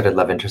 when we started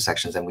Love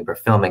Intersections and we were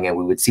filming, and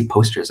we would see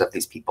posters of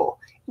these people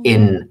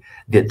in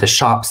the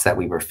shops that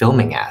we were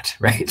filming at,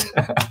 right?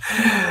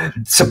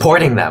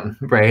 Supporting them,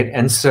 right?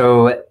 And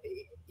so,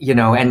 you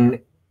know, and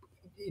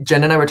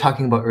Jen and I were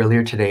talking about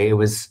earlier today, it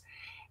was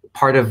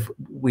part of,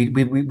 we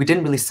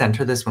didn't really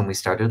center this when we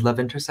started Love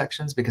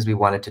Intersections because we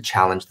wanted to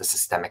challenge the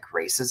systemic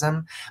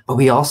racism, but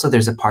we also,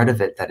 there's a part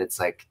of it that it's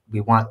like,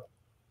 we want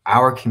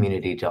our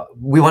community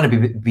we want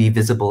to be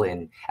visible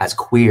as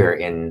queer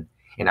in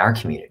our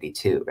community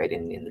too, right?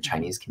 In the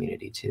Chinese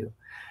community too.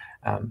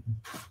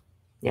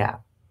 Yeah.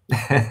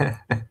 I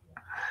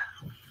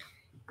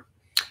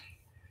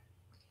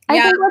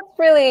think what's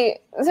really,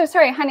 so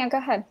sorry, Hannia, go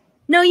ahead.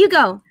 No, you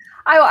go.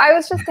 I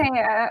was just saying,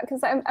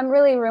 because I'm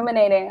really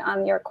ruminating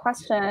on your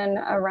question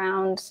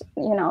around,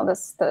 you know,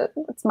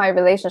 it's my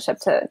relationship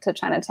to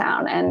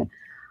Chinatown. And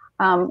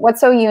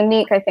what's so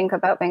unique, I think,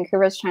 about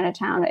Vancouver's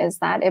Chinatown is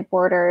that it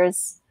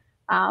borders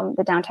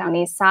the downtown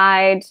east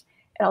side.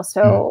 It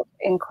also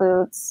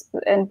includes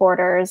and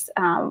borders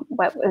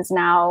what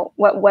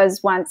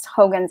was once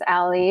Hogan's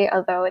Alley,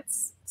 although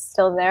it's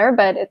still there,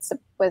 but it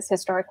was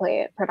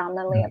historically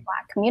predominantly a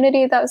Black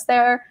community that was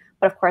there.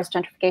 But of course,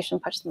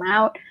 gentrification pushed them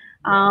out.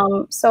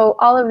 So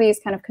all of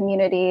these kind of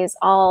communities,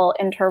 all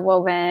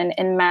interwoven,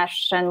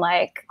 enmeshed, and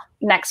like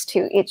next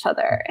to each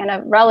other in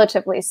a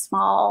relatively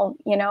small,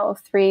 you know,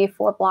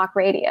 3-4 block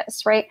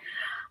radius, right?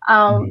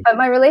 But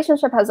my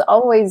relationship has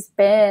always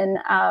been,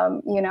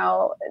 you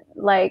know,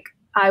 like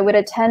I would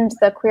attend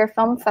the Queer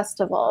Film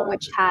Festival,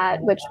 which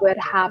would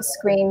have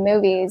screen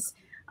movies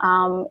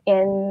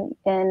in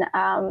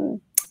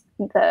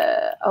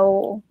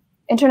the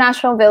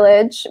International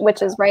Village,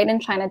 which is right in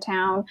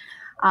Chinatown.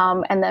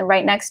 And then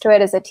right next to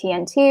it is a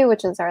TNT,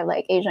 which is our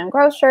like Asian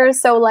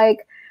grocers. So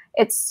like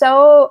it's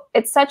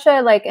such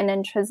a like an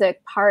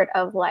intrinsic part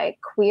of like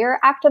queer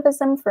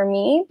activism for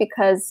me,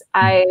 because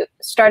I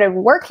started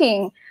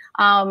working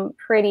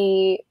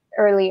pretty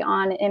early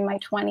on in my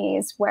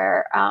 20s,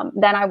 where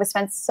then I would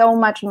spend so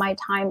much of my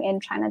time in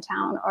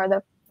Chinatown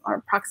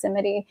or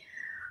proximity.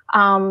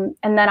 And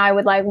then I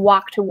would like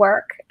walk to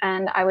work,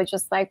 and I would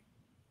just like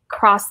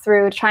cross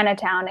through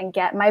Chinatown and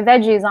get my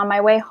veggies on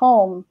my way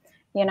home,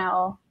 you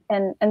know.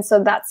 And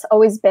so that's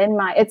always been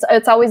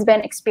it's always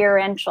been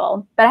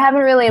experiential, but I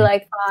haven't really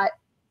like thought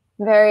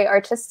very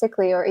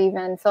artistically or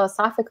even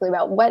philosophically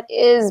about what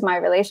is my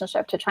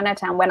relationship to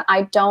Chinatown when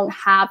I don't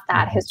have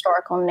that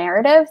historical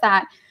narrative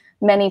that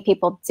many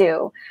people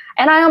do.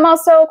 And I am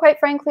also, quite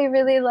frankly,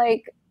 really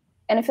like,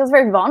 and it feels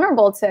very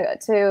vulnerable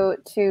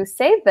to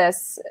say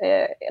this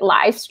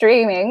live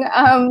streaming,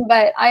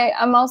 but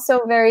I'm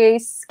also very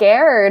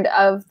scared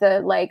of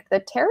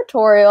the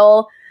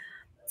territorial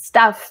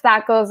stuff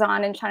that goes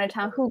on in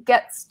Chinatown, who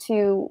gets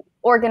to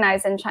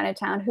organize in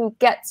Chinatown, who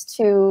gets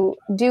to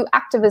do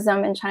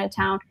activism in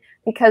Chinatown,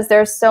 because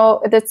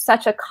it's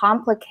such a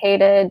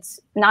complicated,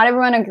 not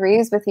everyone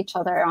agrees with each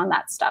other on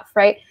that stuff,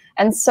 right?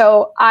 And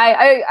so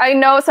I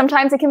know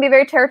sometimes it can be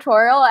very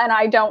territorial, and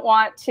I don't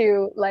want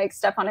to like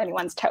step on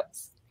anyone's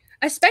toes.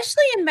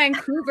 Especially in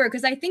Vancouver,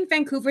 because I think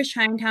Vancouver's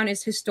Chinatown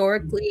is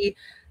historically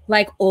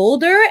like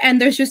older, and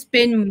there's just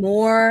been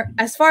more,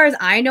 as far as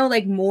I know,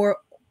 like more,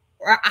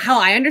 how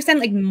I understand,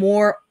 like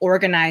more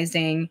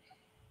organizing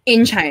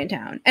in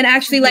Chinatown. And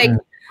actually, like,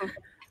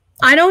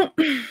 I don't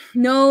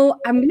know,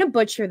 I'm going to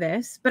butcher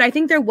this, but I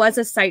think there was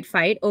a site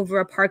fight over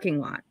a parking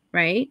lot,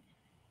 right?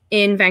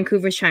 In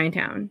Vancouver's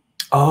Chinatown.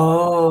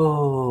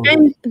 Oh.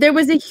 And there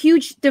was a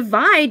huge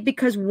divide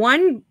because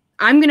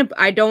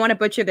I don't want to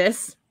butcher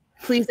this.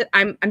 Please,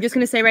 I'm just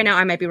going to say right now,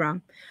 I might be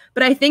wrong.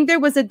 But I think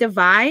there was a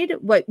divide.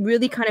 What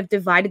really kind of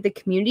divided the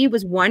community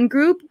was one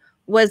group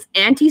was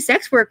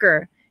anti-sex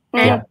worker,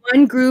 and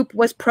one group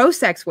was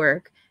pro-sex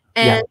work.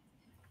 And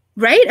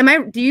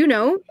right? Do you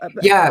know?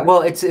 Yeah,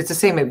 well, it's the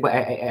same.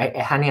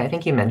 Hannia, I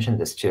think you mentioned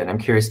this too, and I'm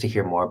curious to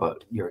hear more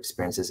about your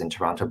experiences in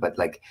Toronto. But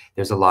like,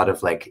 there's a lot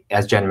of like,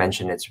 as Jen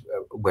mentioned, it's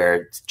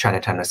where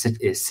Chinatown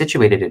is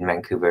situated in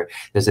Vancouver.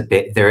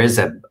 There is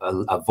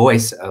a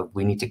voice of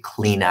we need to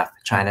clean up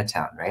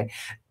Chinatown, right?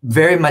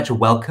 Very much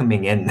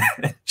welcoming in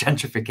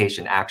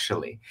gentrification,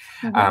 actually,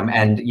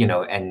 and you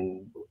know,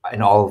 and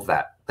all of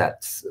that.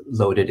 That's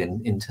loaded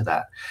into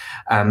that.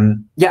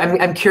 Yeah,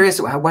 I'm curious,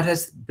 what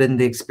has been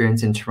the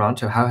experience in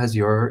Toronto? How has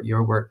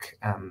your work,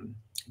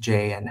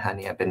 Jay and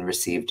Hannia, been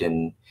received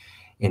in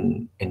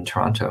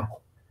Toronto?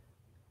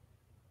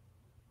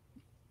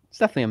 It's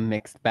definitely a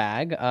mixed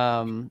bag.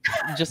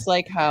 Just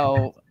like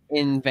how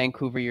in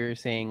Vancouver you're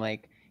saying,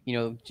 like, you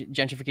know,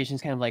 gentrification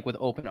is kind of like with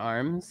open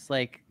arms.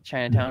 Like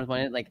Chinatown is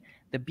one, like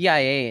the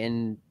BIA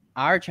in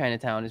our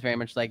Chinatown is very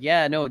much like,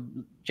 yeah, no,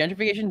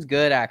 gentrification is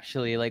good,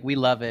 actually. Like, we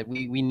love it.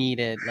 We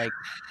need it. Like,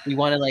 we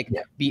want to like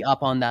be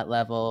up on that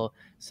level.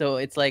 So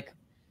it's like,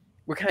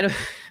 we're kind of,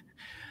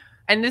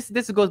 and this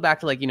goes back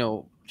to like, you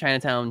know,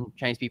 Chinatown,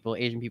 Chinese people,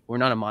 Asian people, we're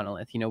not a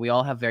monolith. You know, we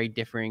all have very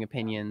differing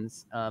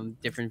opinions,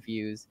 different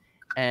views.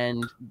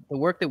 And the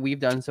work that we've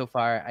done so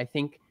far, I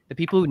think the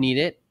people who need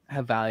it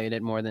have valued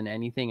it more than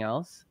anything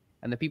else.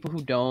 And the people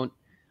who don't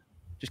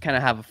just kind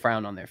of have a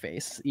frown on their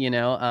face, you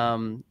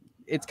know?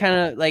 It's kind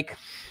of like,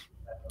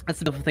 that's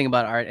the beautiful thing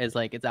about art, is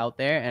like it's out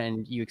there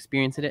and you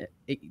experience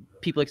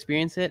people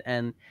experience it,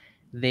 and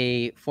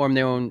they form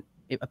their own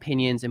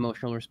opinions,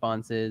 emotional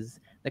responses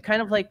that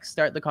kind of like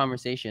start the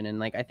conversation. And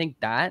like, I think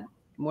that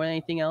more than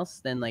anything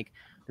else, then like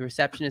the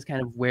reception is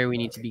kind of where we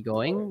need to be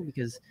going,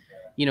 because,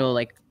 you know,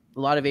 like a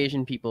lot of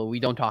Asian people,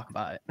 we don't talk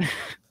about it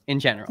in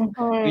general.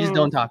 We just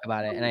don't talk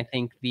about it. And I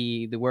think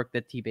the work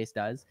that T-Base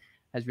does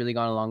has really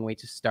gone a long way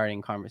to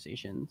starting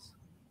conversations.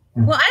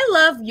 Well, I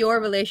love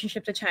your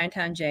relationship to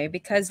Chinatown, Jay,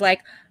 because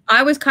like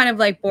I was kind of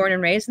like born and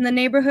raised in the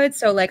neighborhood.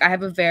 So like I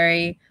have a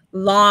very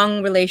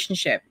long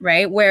relationship,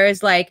 right?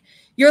 Whereas like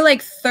you're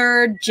like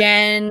third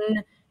gen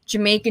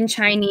Jamaican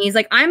Chinese.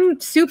 Like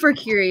I'm super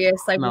curious,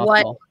 like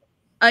what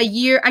a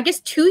year, I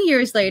guess 2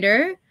 years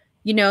later,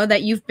 you know,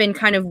 that you've been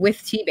kind of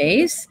with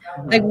T-Base,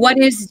 like what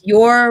is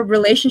your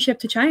relationship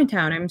to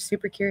Chinatown? I'm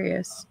super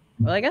curious.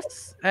 Well, I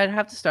guess I'd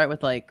have to start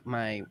with like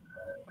my,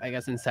 I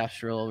guess,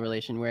 ancestral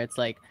relation, where it's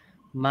like,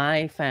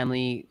 my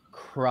family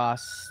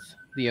crossed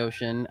the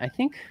ocean. I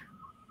think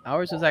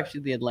ours was actually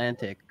the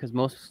Atlantic, because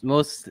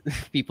most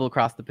people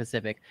cross the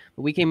Pacific,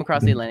 but we came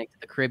across the Atlantic to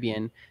the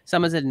Caribbean,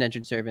 some as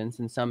indentured servants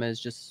and some as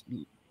just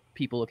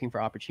people looking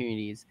for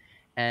opportunities.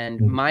 And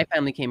my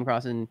family came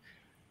across, and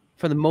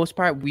for the most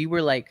part, we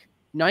were like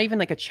not even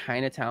like a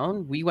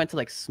Chinatown. We went to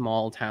like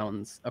small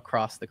towns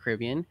across the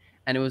Caribbean,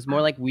 and it was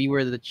more like we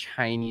were the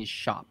Chinese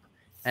shop,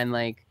 and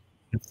like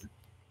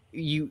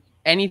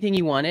anything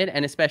you wanted,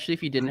 and especially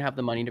if you didn't have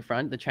the money to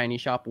front, the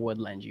Chinese shop would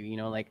lend you. You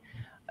know, like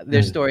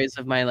there's stories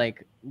of my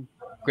like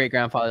great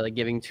grandfather like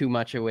giving too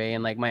much away,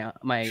 and like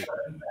my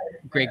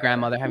great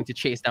grandmother having to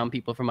chase down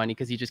people for money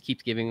because he just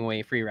keeps giving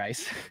away free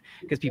rice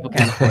because people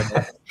can't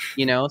afford it.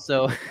 You know,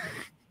 so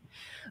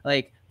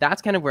like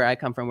that's kind of where I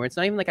come from, where it's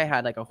not even like I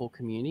had like a whole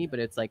community, but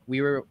it's like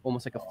we were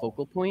almost like a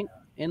focal point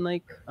in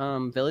like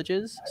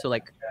villages. So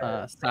like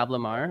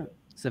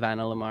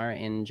Savannah Lamar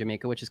in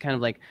Jamaica, which is kind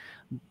of like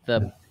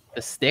the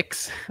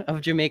sticks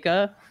of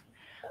Jamaica,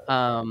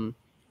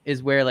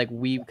 is where like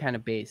we kind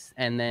of base.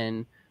 And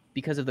then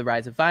because of the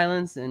rise of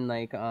violence and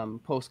like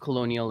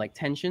post-colonial like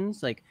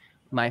tensions, like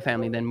my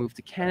family then moved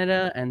to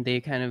Canada, and they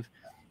kind of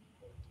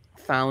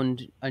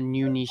found a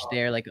new niche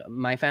there. Like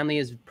my family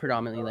is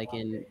predominantly like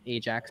in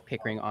Ajax,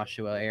 Pickering,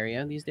 Oshawa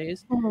area these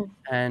days.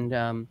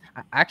 And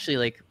actually,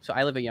 like, so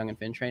I live at Yonge and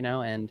Finch right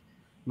now, and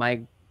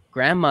my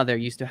grandmother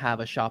used to have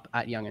a shop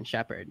at Yonge and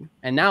Shepherd,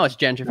 and now it's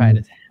gentrified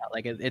as hell.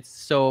 Like it's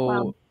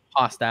so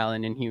hostile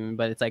and inhuman,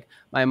 but it's like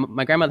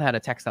my grandmother had a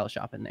textile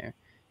shop in there,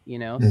 you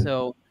know.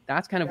 So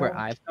that's kind of where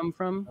I've come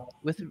from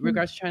with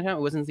regards to Chinatown.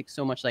 It wasn't like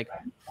so much like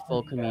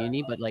full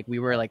community, but like we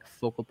were like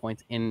focal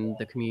points in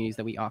the communities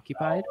that we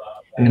occupied.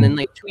 And then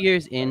like 2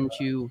 years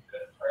into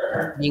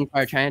being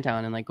part of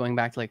Chinatown and like going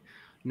back to like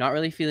not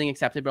really feeling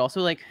accepted, but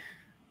also like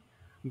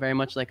very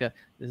much like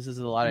this is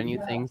a lot of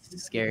new things,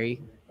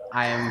 scary.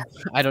 I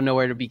don't know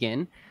where to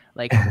begin.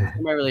 Like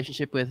my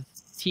relationship with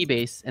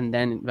T-Base and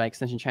then by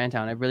extension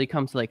Chinatown, I've really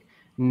come to like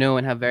know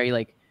and have very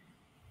like,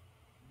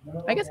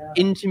 I guess,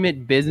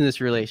 intimate business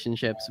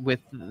relationships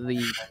with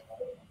the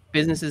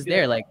businesses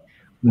there. Like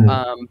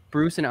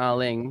Bruce and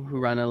Aling, who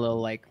run a little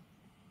like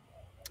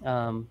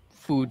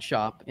food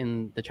shop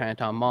in the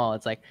Chinatown Mall.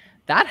 It's like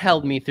that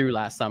held me through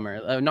last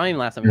summer. Not even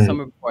last summer,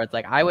 summer before. It's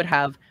like I would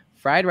have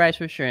fried rice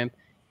with shrimp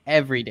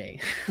every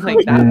day.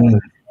 Like that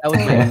was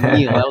my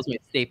meal. That was my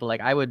staple.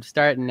 Like I would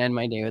start and end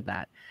my day with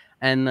that.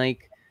 And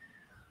like,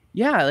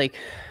 yeah, like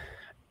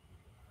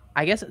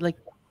I guess like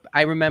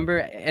I remember,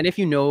 and if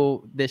you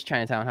know this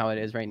Chinatown, how it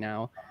is right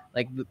now,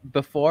 like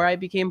before I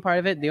became part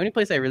of it, the only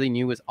place I really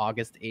knew was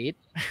August 8th,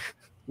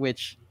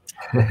 which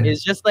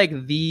is just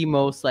like the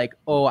most like,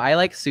 oh, I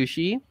like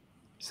sushi,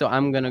 so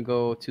I'm gonna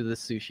go to the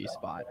sushi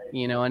spot,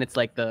 you know. And it's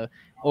like the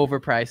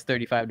overpriced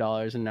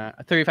 $35 and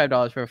not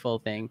 $35 for a full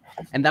thing.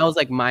 And that was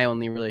like my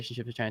only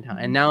relationship to Chinatown.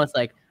 And now it's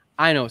like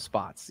I know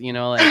spots, you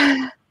know,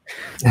 like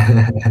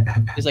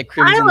there's like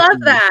Crimson. I love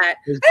that.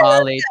 There's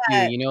Ballet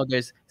too, you know.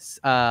 There's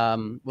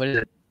what is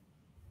it?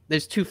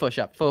 There's two Faux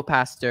Shop, Faux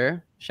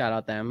Pasteur, shout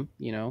out them,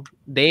 you know.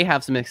 They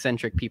have some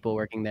eccentric people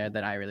working there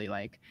that I really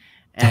like.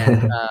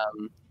 And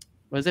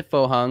what is it?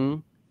 Faux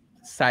Hung,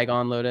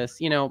 Saigon Lotus,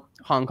 you know,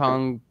 Hong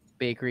Kong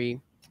Bakery.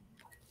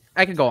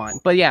 I could go on.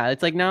 But yeah,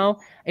 it's like now,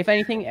 if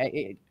anything,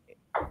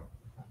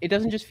 it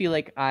doesn't just feel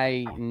like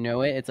I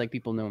know it. It's like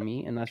people know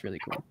me, and that's really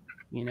cool,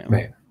 you know.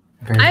 Right.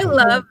 I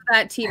love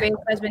that T-Base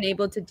has been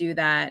able to do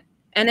that.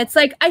 And it's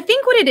like, I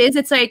think what it is,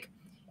 it's like,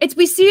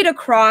 we see it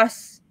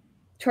across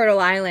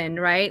Turtle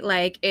Island, right?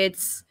 Like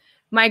it's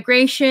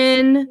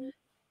migration,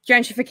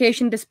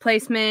 gentrification,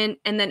 displacement,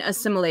 and then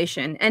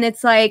assimilation. And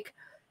it's like,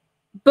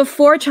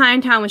 before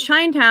Chinatown was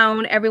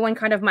Chinatown, everyone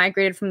kind of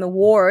migrated from the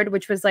ward,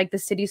 which was like the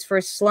city's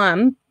first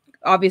slum,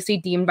 obviously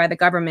deemed by the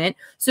government.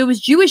 So it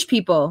was Jewish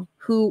people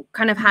who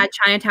kind of had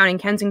Chinatown and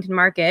Kensington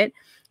Market,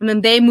 and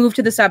then they moved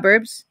to the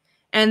suburbs.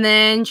 And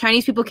then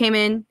Chinese people came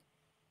in,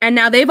 and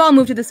now they've all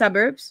moved to the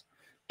suburbs.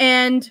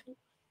 And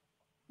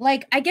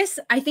like, I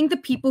think the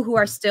people who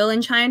are still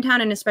in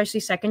Chinatown, and especially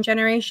second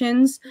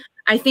generations,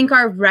 I think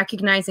are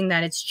recognizing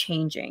that it's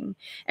changing.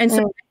 And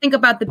so I think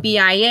about the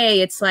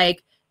BIA, it's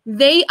like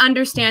they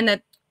understand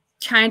that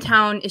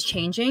Chinatown is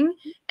changing,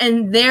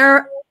 and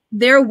their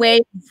way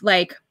of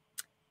like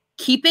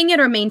keeping it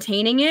or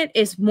maintaining it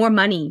is more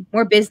money,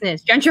 more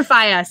business,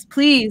 gentrify us,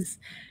 please.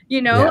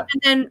 You know,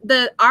 and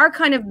then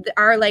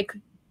our like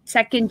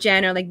second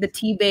gen, or like the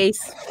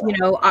T-Base, you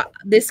know,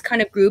 this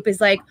kind of group is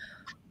like,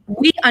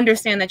 we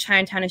understand that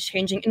Chinatown is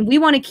changing, and we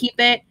want to keep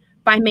it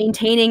by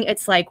maintaining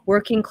its like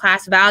working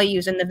class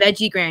values and the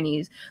veggie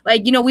grannies.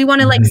 Like, you know, we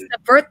want to like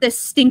subvert this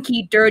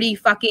stinky, dirty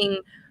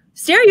fucking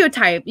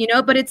stereotype, you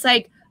know. But it's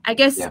like, I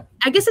guess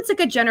it's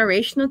like a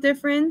generational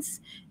difference,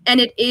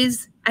 and it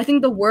is. I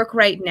think the work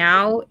right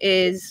now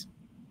is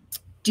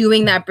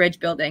doing that bridge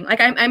building. Like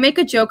I make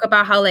a joke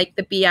about how like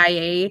the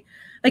BIA,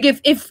 like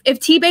if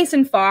T-Base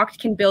and Fox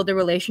can build a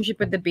relationship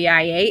with the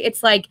BIA,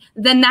 it's like,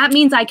 then that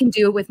means I can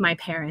do it with my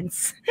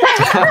parents.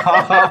 Listen,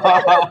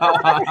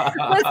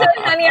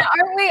 Hannia,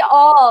 aren't we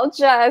all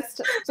just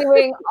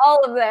doing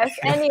all of this,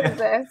 any of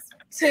this,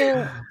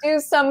 to do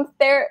some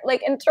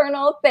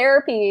internal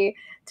therapy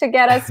to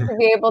get us to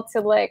be able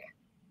to like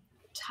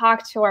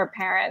talk to our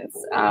parents?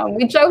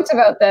 We joked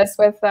about this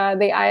with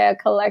the Aya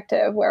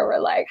Collective, where we're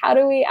like, how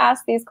do we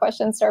ask these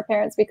questions to our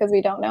parents, because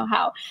we don't know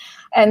how?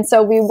 And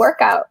so we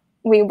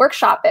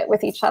workshop it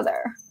with each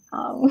other.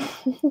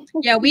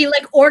 Yeah, we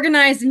like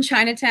organized in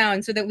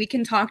Chinatown so that we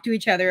can talk to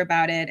each other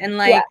about it. And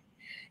like, Yeah.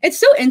 it's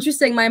so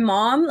interesting. My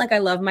mom, like I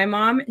love my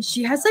mom.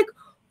 She has like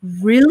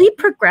really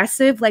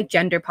progressive like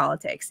gender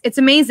politics. It's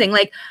amazing.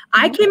 Like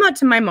I came out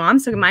to my mom.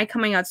 So my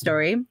coming out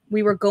story,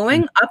 we were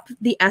going up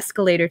the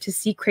escalator to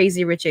see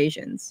Crazy Rich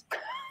Asians.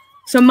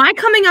 So my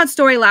coming out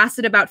story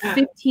lasted about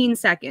 15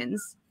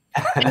 seconds.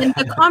 And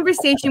the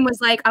conversation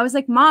was like, I was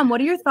like, Mom, what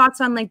are your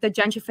thoughts on like the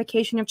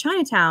gentrification of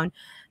Chinatown?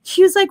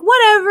 She was like,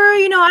 whatever,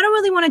 you know, I don't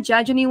really want to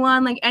judge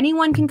anyone. Like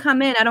anyone can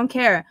come in. I don't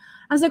care.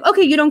 I was like,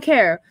 okay, you don't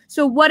care.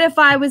 So what if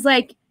I was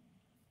like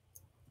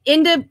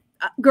into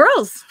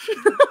girls?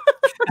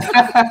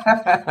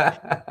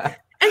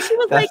 And she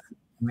was like,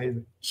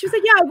 amazing. She was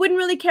like, yeah, I wouldn't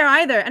really care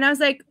either. And I was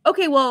like,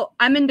 okay, well,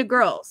 I'm into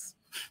girls.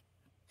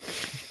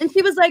 And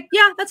she was like,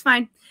 yeah, that's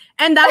fine.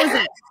 And that was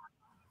it.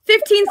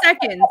 15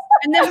 seconds.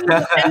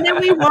 And then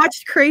we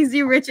watched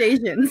Crazy Rich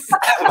Asians.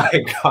 Oh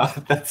my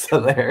God, that's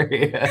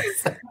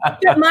hilarious.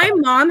 But my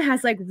mom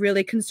has like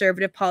really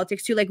conservative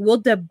politics too. Like we'll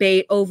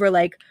debate over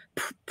like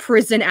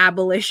prison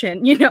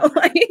abolition, you know,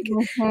 like,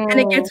 and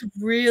it gets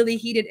really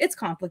heated. It's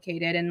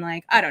complicated. And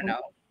like, I don't know.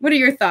 What are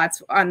your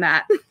thoughts on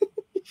that?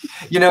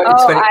 You know,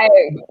 it's funny.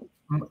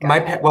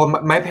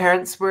 My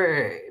parents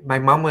were, my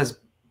mom was,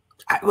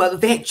 well,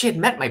 she had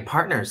met my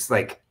partners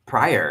like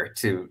prior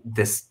to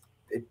this.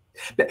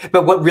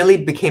 But what really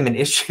became an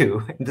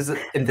issue, and this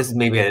is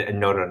maybe a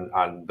note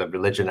on the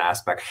religion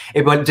aspect,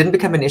 it didn't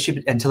become an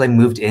issue until I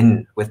moved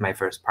in with my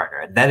first partner.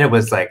 And then it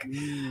was like,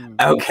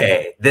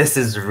 okay, this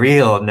is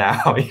real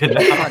now, you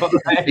know?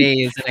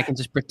 Phase, and I can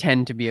just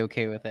pretend to be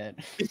okay with it.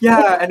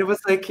 Yeah, and it was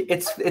like,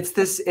 it's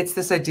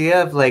this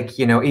idea of like,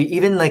 you know,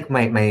 even like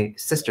my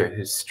sister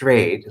who's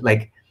straight,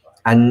 like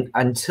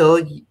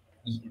until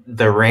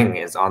the ring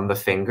is on the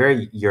finger,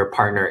 your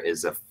partner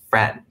is a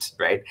friend,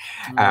 right?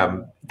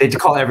 They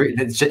call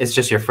it's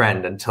just your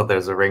friend until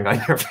there's a ring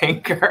on your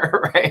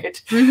finger,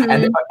 right?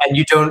 And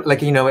you don't,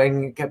 like, you know,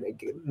 and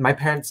my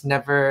parents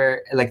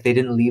never, like, they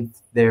didn't leave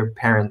their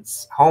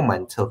parents' home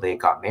until they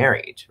got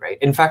married, right?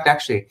 In fact,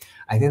 actually,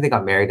 I think they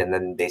got married and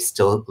then they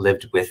still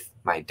lived with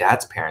my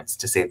dad's parents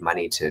to save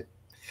money to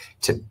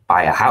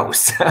buy a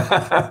house.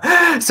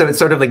 So it's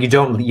sort of like you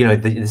don't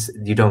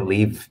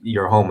leave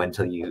your home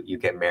until you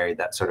get married,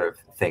 that sort of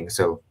thing.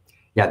 So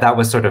yeah, that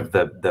was sort of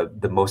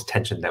the most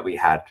tension that we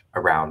had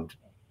around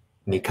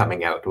me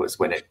coming out, was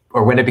when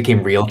it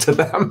became real to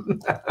them.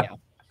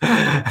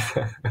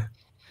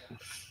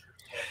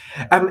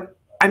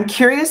 I'm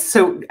curious.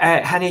 So,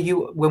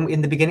 Hannia, when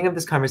in the beginning of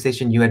this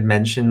conversation, you had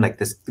mentioned like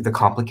the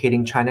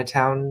complicating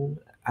Chinatown,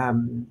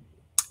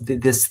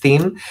 this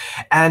theme,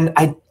 and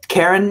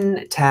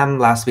Karen Tam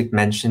last week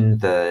mentioned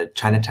the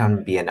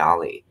Chinatown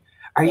Biennale.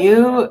 Are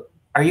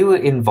you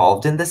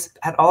involved in this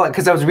at all?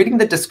 Because I was reading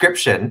the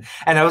description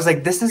and I was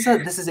like, this is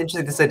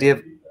interesting. This idea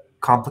of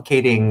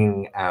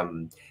complicating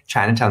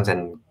Chinatowns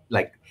and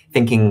like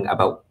thinking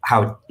about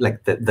how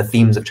like the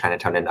themes of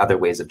Chinatown and other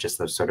ways of just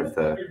those sort of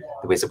the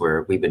ways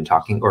that we've been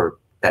talking, or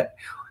that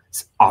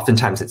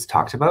oftentimes it's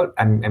talked about.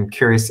 I'm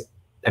curious.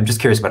 I'm just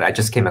curious about it. I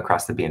just came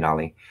across the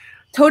Biennale.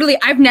 Totally.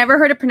 I've never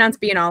heard it pronounced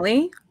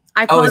Biennale.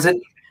 Is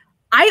it?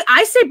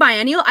 I say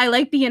biennial. I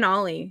like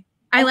Biennale.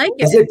 I like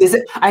it. Is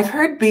it? I've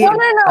heard No.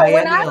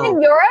 When I'm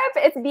in Europe,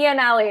 it's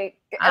Biennale.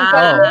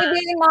 But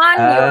maybe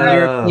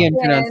European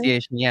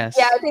pronunciation, yes.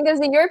 Yeah, I think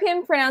the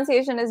European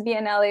pronunciation is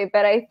Biennale,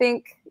 but I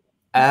think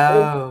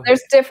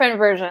there's different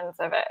versions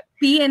of it.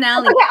 Biennale.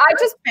 Okay, I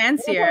just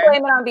fancier.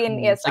 blame it on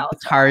being ESL. It's like the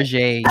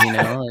Target, you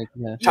know, like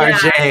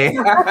Target.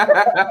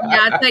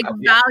 Yeah, it's like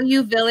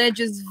Value Village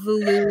is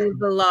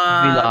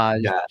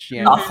Village.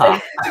 Yeah.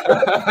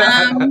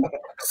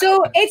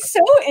 So it's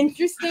so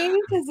interesting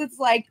because it's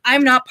like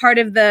I'm not part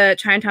of the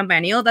Chinatown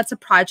Biennial. That's a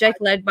project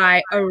led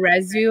by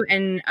Arezu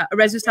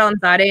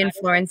Salamzadeh and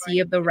Florence Yee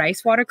of the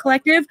Rice Water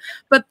Collective,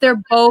 but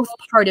they're both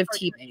part of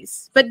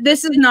T-Base. But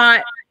this is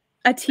not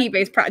a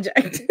T-Base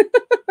project.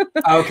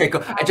 Okay,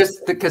 cool. I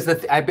just, because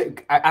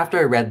after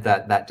I read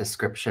that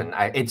description,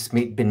 it's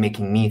been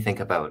making me think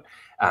about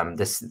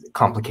this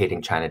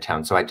complicating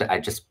Chinatown. So I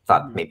just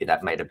thought maybe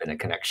that might have been a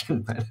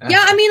connection. But,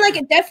 yeah, I mean, like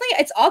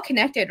it's all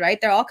connected, right?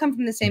 They're all come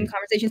from the same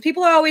conversations.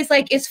 People are always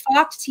like, is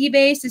Focht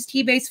T-Base? Is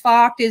T-Base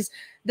Focht? Is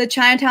the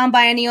Chinatown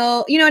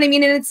Biennial? You know what I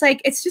mean? And it's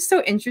like, it's just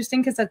so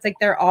interesting because it's like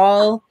they're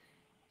all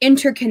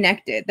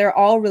interconnected. They're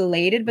all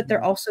related, but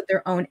they're also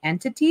their own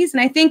entities.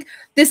 And I think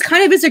this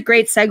kind of is a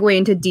great segue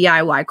into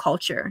DIY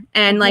culture.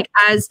 And like,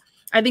 as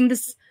I think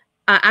this,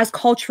 as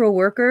cultural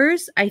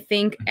workers, I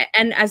think,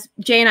 and as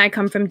Jay and I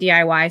come from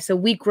DIY, so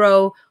we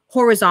grow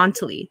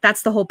horizontally.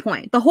 That's the whole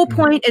point. The whole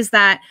point is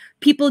that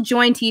people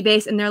join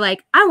T-Base and they're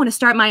like, I want to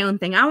start my own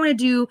thing. I want to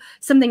do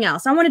something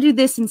else. I want to do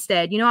this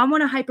instead. You know, I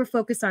want to hyper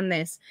focus on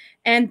this.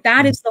 And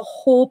that is the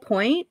whole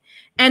point.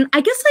 And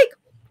I guess like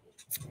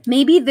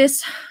maybe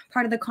this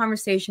part of the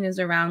conversation is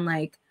around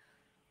like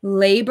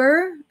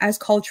labor as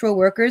cultural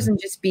workers and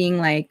just being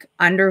like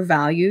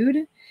undervalued.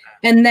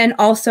 And then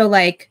also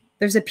like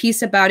there's a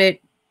piece about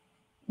it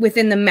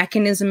within the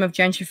mechanism of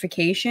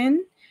gentrification.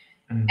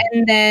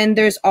 And then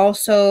there's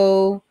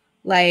also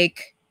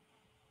like,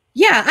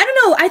 yeah, I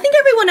don't know. I think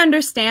everyone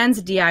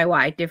understands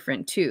DIY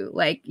different too.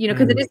 Like, you know,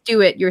 because it is do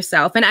it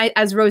yourself. And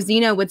as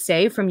Rosina would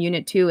say from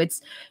Unit 2,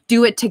 it's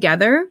do it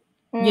together.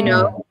 You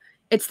know,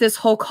 it's this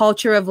whole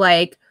culture of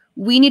like,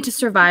 we need to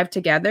survive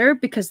together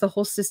because the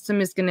whole system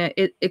is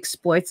it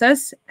exploits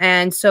us.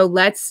 And so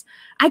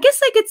I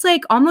guess like, it's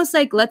like almost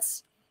like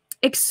let's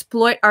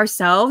exploit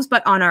ourselves,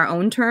 but on our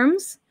own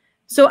terms.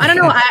 So I don't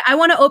know. I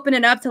want to open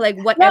it up to like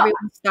what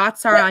everyone's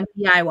thoughts are on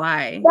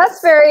DIY.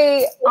 That's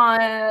very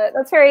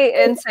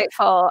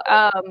insightful.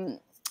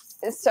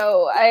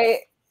 So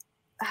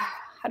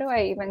how do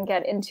I even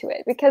get into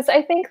it? Because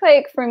I think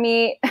like for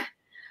me,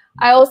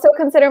 I also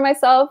consider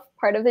myself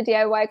part of the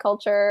DIY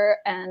culture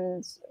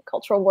and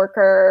cultural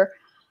worker,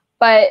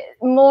 but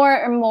more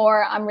and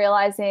more I'm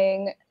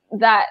realizing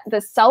that the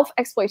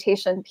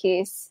self-exploitation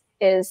piece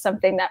is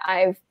something that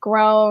I've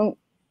grown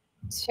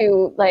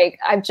to, like,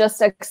 I've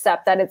just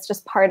accept that it's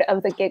just part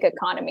of the gig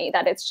economy,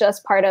 that it's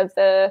just part of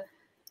the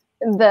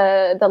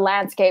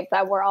landscape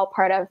that we're all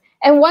part of.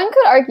 And one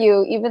could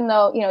argue, even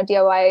though, you know,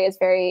 DIY is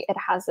it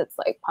has its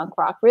like punk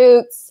rock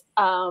roots,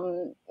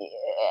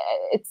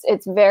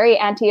 it's very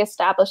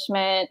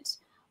anti-establishment,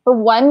 but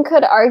one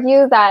could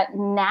argue that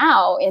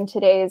now in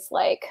today's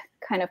like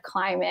kind of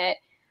climate,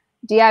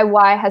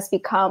 DIY has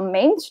become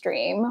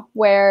mainstream,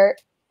 where,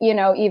 you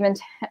know, even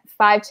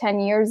 5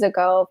 years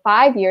ago,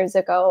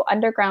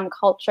 underground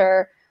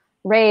culture,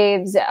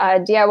 raves,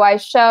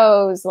 DIY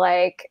shows,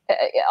 like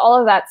all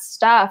of that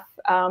stuff,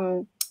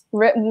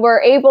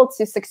 were able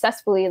to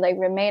successfully like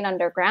remain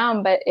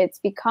underground, but it's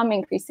become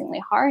increasingly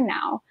hard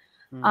now.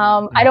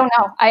 I don't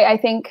know. I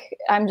think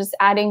I'm just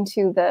adding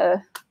to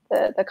the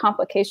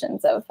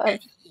complications of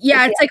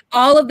yeah, it's like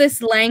all of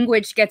this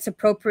language gets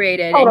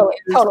appropriated.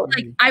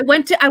 Totally.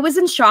 Like I was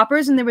in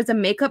Shoppers and there was a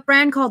makeup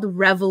brand called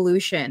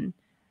Revolution.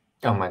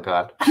 Oh my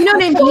God. You know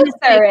what I mean? Of course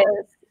there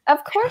is.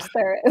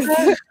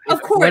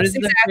 Of course. What is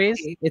exactly. the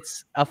phrase?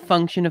 It's a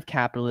function of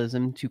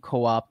capitalism to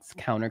co-opt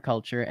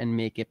counterculture and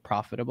make it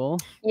profitable.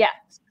 Yeah.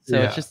 So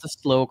it's just a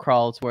slow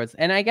crawl towards,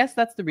 and I guess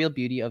that's the real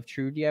beauty of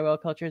true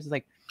DIY culture is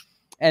like,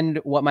 and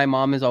what my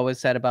mom has always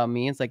said about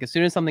me, it's like, as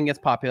soon as something gets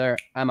popular,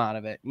 I'm out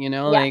of it, you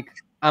know, like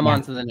I'm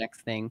on to the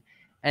next thing.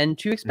 And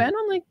to expand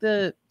on like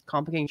the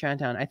complicating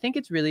Chinatown, I think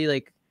it's really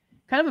like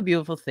kind of a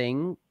beautiful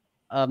thing.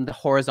 The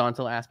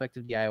horizontal aspect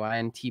of DIY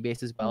and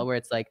T-base as well, where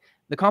it's like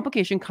the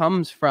complication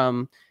comes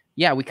from,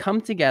 we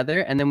come together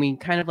and then we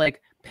kind of like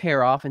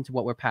pair off into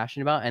what we're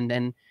passionate about. And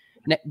then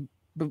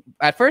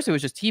at first it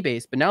was just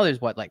T-base, but now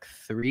there's like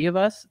 3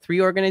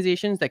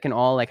 organizations that can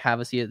all like have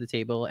a seat at the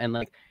table and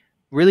like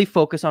really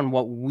focus on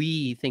what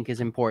we think is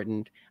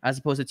important, as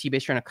opposed to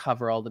T-base trying to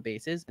cover all the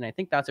bases. And I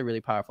think that's a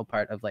really powerful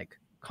part of like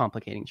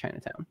complicating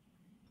Chinatown.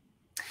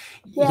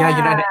 Yeah,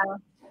 you know,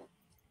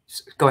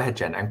 go ahead,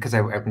 Jen, because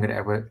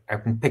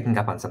I'm picking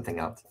up on something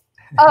else.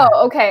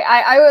 Oh, okay.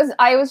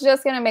 I was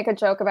just gonna make a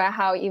joke about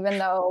how even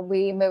though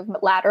we move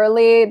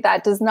laterally,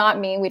 that does not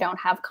mean we don't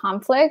have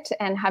conflict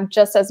and have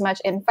just as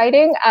much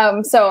infighting.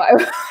 So I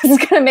was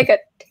gonna make a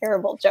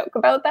terrible joke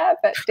about that,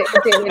 but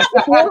David,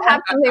 if you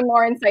have something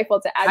more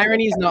insightful to add,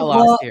 irony is not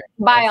lost here.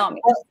 By all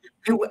means.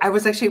 I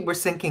was actually, we're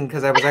syncing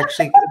because I was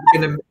actually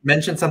going to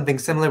mention something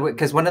similar,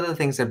 because one of the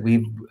things that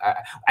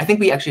I think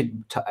we actually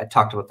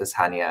talked about this,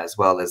 Hannia, as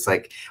well, is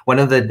like one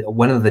of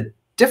the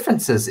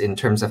differences in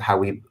terms of how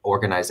we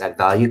organize at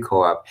Value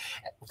Co-op.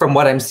 From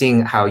what I'm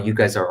seeing, how you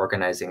guys are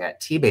organizing at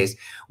T-base,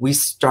 we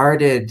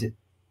started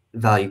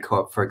Value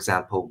Co-op, for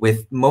example,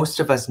 with most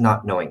of us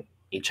not knowing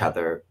each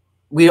other.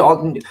 We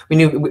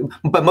knew,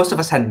 but most of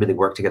us hadn't really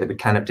worked together. We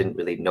kind of didn't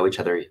really know each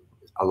other,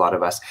 a lot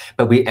of us,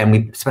 but we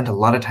spent a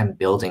lot of time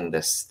building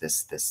this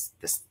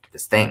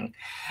thing,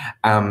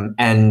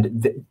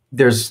 and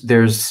there's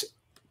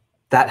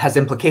that has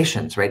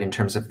implications, right, in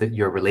terms of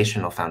your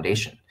relational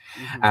foundation.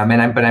 But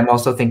I'm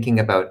also thinking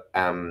about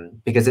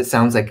because it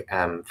sounds like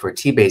for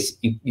T-base,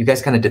 you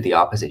guys kind of did the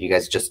opposite. You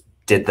guys just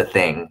did the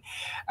thing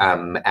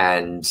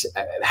and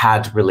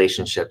had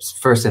relationships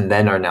first, and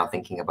then are now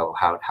thinking about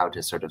how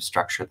to sort of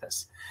structure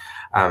this.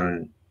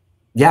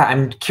 Yeah,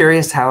 I'm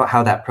curious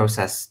how that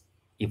process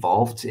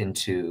evolved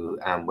into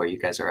where you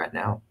guys are at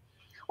now.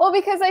 Well,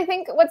 because I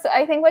think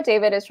what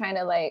David is trying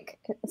to like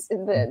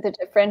the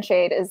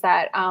differentiate is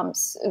that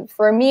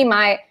for me,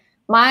 my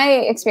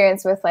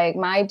experience with like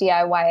my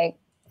DIY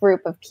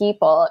group of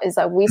people is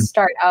that we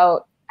start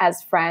out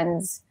as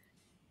friends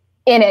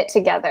in it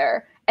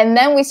together, and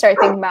then we start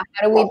thinking about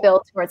how do we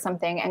build towards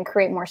something and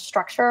create more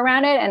structure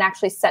around it and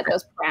actually set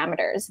those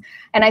parameters.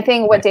 And I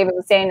think what David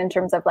was saying in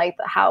terms of like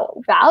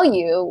how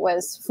value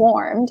was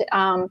formed,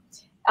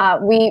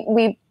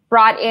 we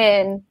brought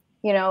in,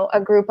 you know, a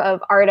group of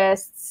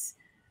artists,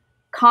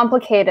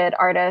 complicated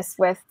artists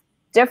with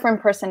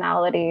different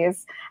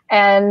personalities,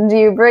 and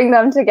you bring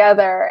them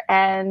together,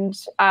 and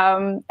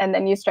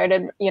then you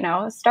started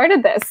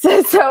this.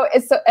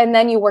 And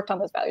then you worked on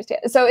those values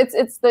together. So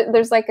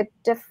there's like a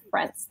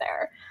difference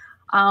there.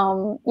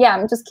 Yeah,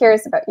 I'm just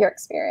curious about your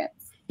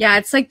experience. Yeah,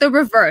 it's like the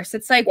reverse.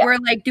 It's like we're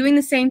like doing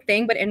the same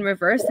thing, but in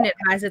reverse, and it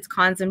has its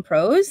cons and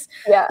pros.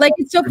 Yeah. Like,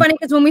 it's so funny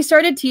because when we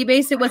started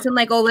T-Base, it wasn't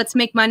like, oh, let's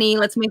make money,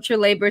 let's make sure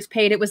labor is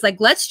paid. It was like,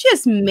 let's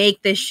just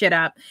make this shit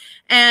up.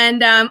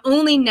 And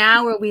only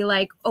now are we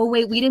like, oh,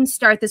 wait, we didn't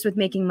start this with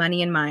making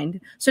money in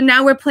mind. So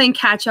now we're playing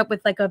catch up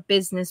with like a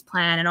business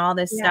plan and all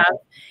this stuff.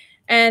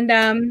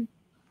 And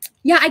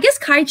yeah, I guess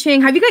Kai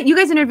Ching, you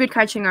guys interviewed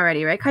Kai Ching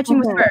already, right? Kai Ching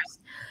was first.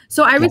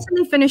 So I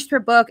recently finished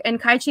her book,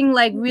 and Kai Ching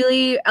like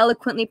really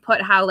eloquently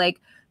put how like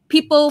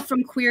people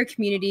from queer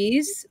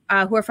communities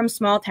who are from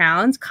small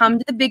towns come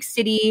to the big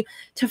city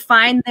to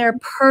find their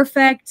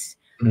perfect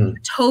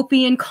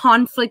utopian,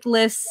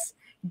 conflictless,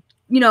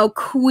 you know,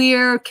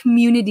 queer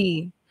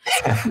community.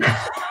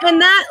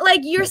 And that like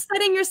you're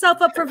setting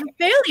yourself up for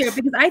failure,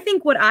 because I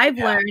think what I've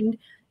learned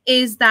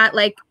is that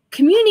like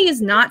community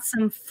is not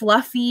some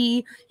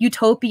fluffy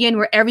utopian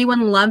where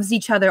everyone loves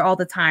each other all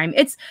the time.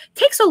 It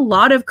takes a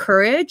lot of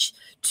courage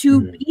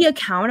to be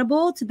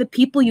accountable to the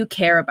people you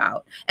care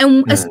about.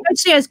 And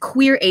especially as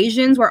queer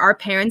Asians, where our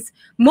parents,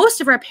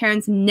 most of our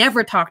parents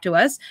never talked to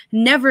us,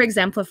 never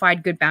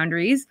exemplified good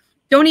boundaries,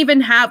 don't even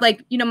have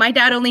like, you know, my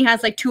dad only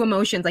has like 2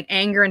 emotions, like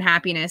anger and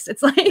happiness.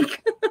 It's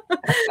like,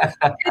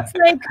 it's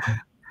like,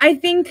 I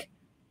think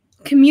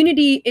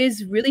community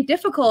is really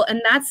difficult,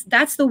 and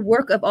that's the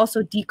work of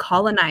also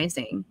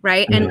decolonizing,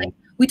 right? And like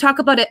we talk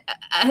about it,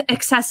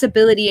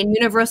 accessibility and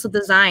universal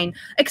design.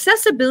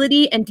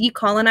 Accessibility and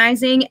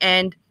decolonizing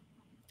and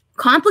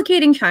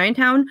complicating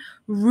Chinatown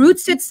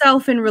roots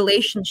itself in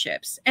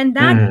relationships, and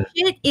that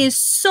shit is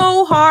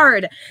so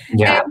hard.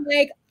 And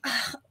like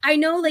I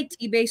know like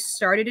T-Base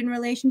started in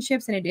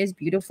relationships, and it is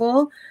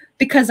beautiful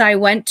because I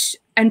went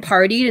and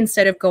partied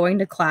instead of going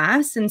to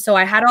class. And so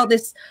I had all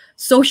this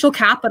social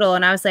capital,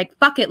 and I was like,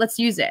 fuck it, let's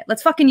use it.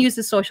 Let's fucking use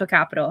the social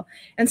capital.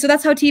 And so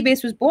that's how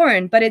T-Base was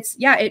born. But it's,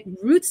 yeah, it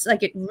roots,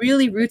 like it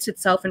really roots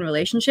itself in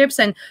relationships,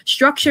 and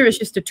structure is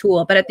just a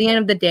tool. But at the end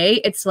of the day,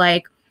 it's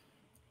like,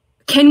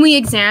 can we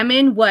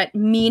examine what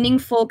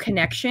meaningful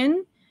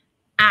connection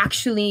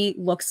actually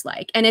looks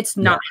like? And it's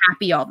not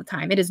happy all the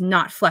time. It is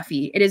not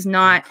fluffy. It is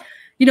not,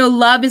 you know,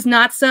 love is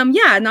not some,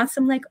 not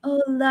some like,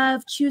 oh,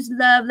 love, choose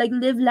love, like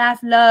live, laugh,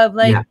 love.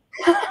 Like, no,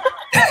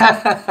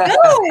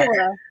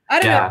 I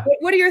don't know.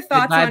 What are your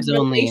thoughts on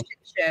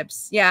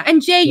relationships? Yeah.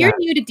 And Jay, you're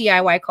new to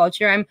DIY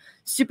culture. I'm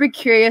super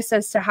curious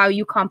as to how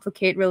you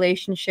complicate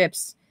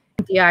relationships,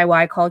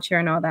 DIY culture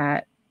and all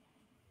that.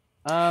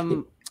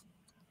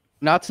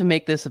 Not to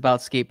make this about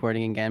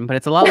skateboarding again, but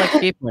it's a lot like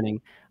skateboarding.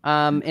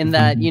 In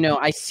that, you know,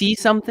 I see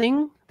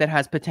something that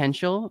has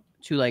potential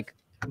to like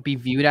be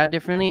viewed at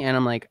differently, and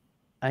I'm like,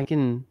 I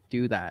can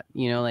do that.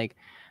 You know, like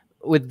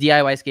with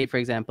DIY skate, for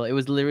example, it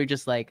was literally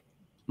just like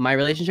my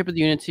relationship with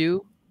Unit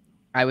 2.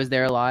 I was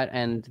there a lot,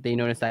 and they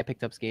noticed I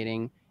picked up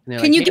skating. And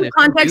can you give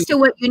context to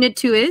what Unit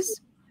 2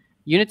 is?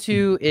 Unit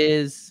 2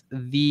 is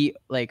the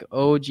like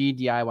OG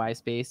DIY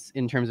space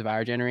in terms of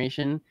our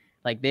generation.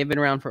 Like they've been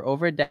around for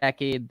over a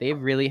decade. They've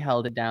really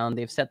held it down.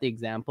 They've set the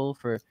example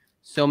for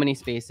so many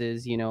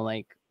spaces, you know,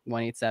 like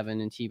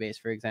 187 and T-Base,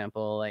 for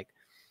example. Like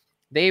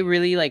they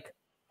really like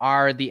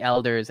are the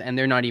elders, and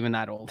they're not even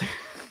that old,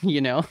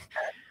 you know?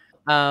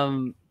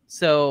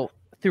 So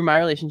through my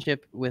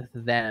relationship with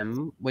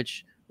them,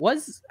 which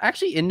was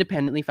actually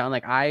independently found,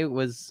 like I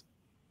was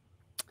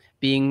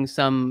being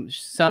some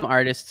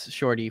artist's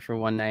shorty for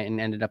one night and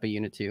ended up at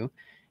Unit 2.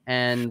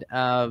 And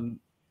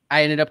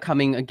I ended up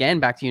coming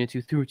again back to Unit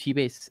 2 through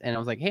T-Base, and I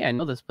was like, hey, I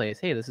know this place.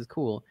 Hey, this is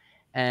cool.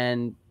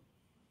 And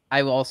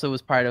I also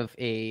was part of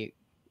a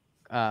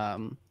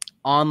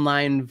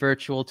online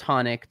virtual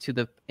tonic to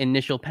the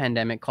initial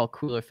pandemic called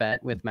Cooler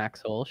Fete with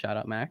Max Hole. Shout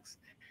out Max.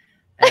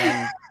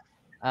 And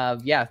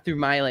yeah, through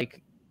my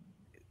like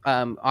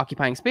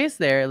occupying space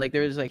there, like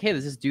there was like, hey,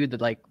 there's this dude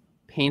that like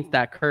paints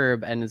that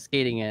curb and is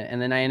skating it.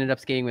 And then I ended up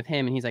skating with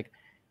him, and he's like,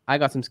 I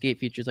got some skate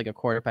features like a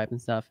quarter pipe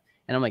and stuff.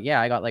 And I'm like, yeah,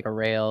 I got like a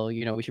rail,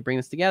 you know, we should bring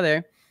this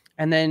together.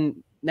 And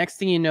then next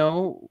thing you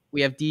know, we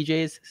have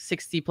DJs,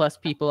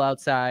 60+ people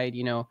outside,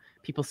 you know,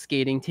 people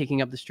skating,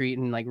 taking up the street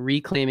and like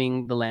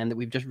reclaiming the land that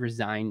we've just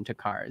resigned to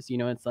cars. You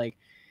know, it's like,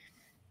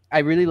 I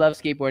really love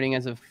skateboarding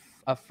as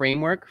a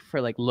framework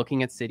for like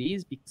looking at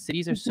cities, because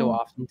cities are so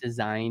often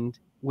designed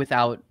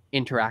without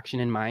interaction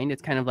in mind.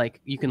 It's kind of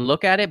like you can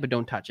look at it, but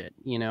don't touch it,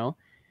 you know?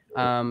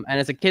 And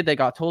as a kid that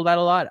got told that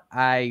a lot,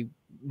 I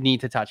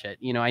need to touch it.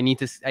 You know, I need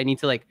to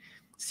like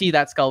see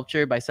that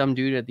sculpture by some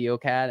dude at the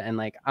OCAD, and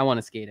like I want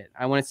to skate it.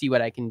 I want to see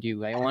what I can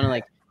do. I want to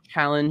like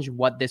challenge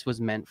what this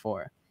was meant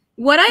for.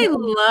 What I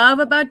love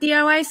about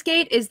DIY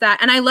skate is that,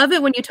 and I love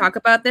it when you talk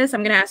about this.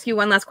 I'm going to ask you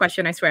one last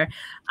question, I swear.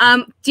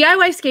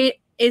 DIY skate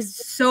is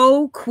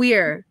so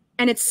queer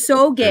and it's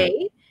so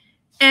gay.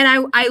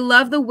 And I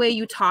love the way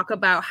you talk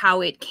about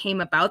how it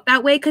came about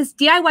that way, because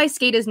DIY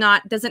skate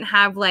doesn't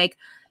have like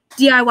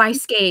DIY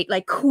skate,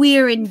 like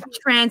queer and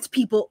trans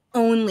people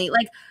only.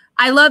 Like,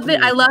 I love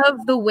it. I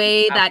love the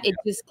way that it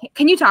just.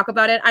 Can you talk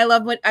about it? I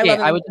love.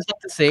 I would just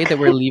like to say that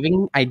we're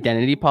leaving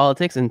identity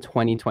politics in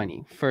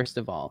 2020. First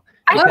of all,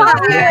 I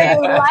thought you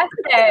already left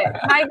it.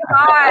 My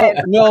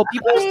God. No,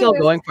 people are still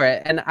Please. going for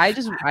it. And I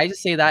just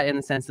say that in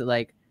the sense that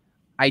like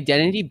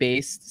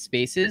identity-based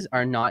spaces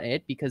are not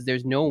it, because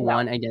there's no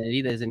one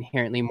identity that is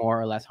inherently more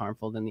or less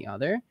harmful than the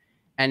other.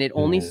 And it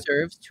only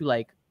serves to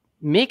like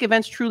make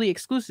events truly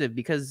exclusive,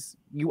 because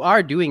you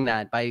are doing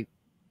that by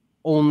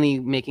only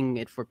making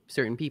it for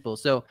certain people.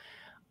 So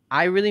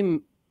I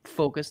really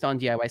focused on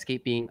DIY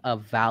skate being a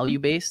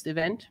value-based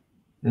event.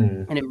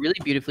 And it really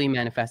beautifully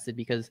manifested,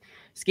 because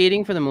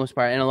skating for the most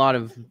part, and a lot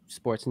of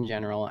sports in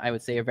general, I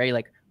would say are very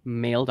like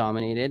male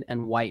dominated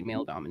and white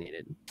male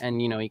dominated.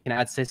 And, you know, you can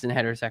add cis and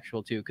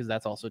heterosexual too, because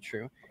that's also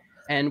true.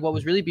 And what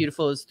was really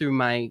beautiful is through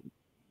my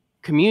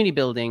community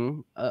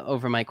building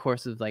over my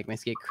course of like my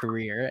skate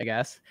career, I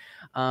guess,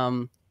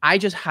 I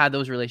just had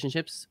those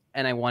relationships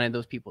and I wanted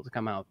those people to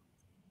come out.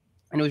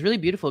 And it was really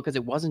beautiful because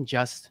it wasn't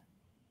just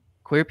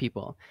queer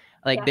people.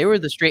 Like they were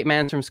the straight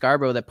mans from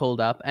Scarborough that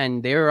pulled up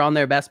and they were on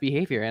their best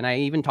behavior. And I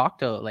even talked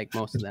to like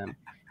most of them.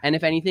 And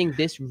if anything,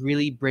 this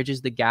really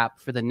bridges the gap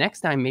for the next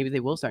time. Maybe they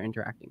will start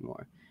interacting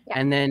more.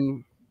 And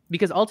then,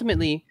 because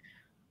ultimately,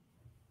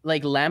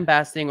 like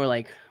lambasting or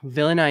like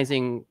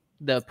villainizing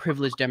the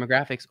privileged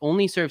demographics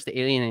only serves to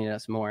alienate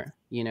us more,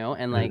 you know?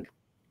 And like,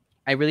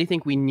 I really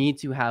think we need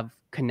to have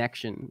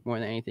connection more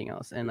than anything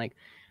else. And like,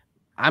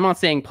 I'm not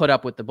saying put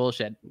up with the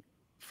bullshit.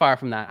 Far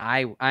from that.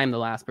 I'm the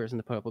last person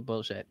to put up with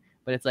bullshit.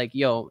 But it's like,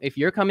 yo, if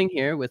you're coming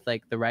here with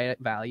like the right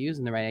values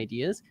and the right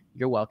ideas,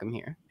 you're welcome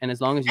here. And as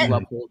long as you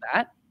uphold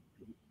that,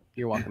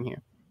 you're welcome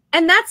here.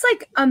 And that's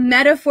like a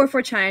metaphor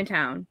for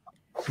Chinatown.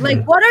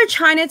 Like, what are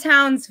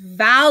Chinatown's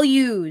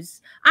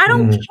values? I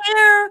don't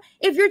care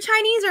if you're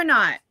Chinese or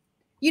not.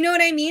 You know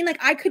what I mean? Like,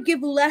 I could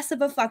give less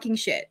of a fucking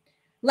shit.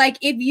 Like,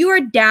 if you are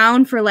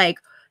down for like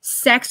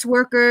sex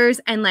workers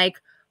and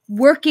like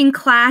working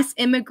class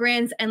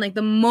immigrants and like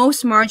the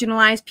most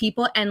marginalized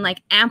people and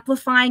like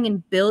amplifying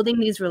and building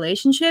these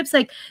relationships,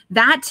 like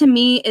that to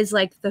me is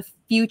like the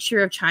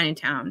future of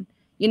Chinatown,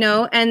 you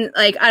know? And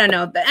like, I don't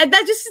know,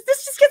 this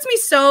just gets me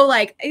so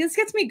like, this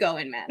gets me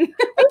going, man.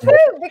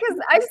 Because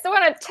I just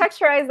want to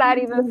texturize that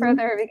even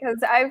further, because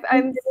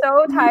I'm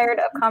so tired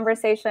of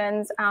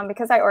conversations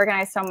because I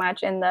organize so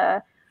much in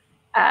the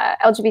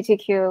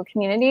LGBTQ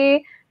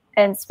community.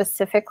 And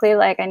specifically,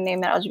 like I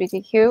name it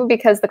LGBTQ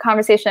because the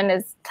conversation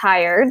is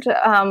tired,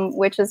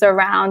 which is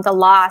around the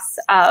loss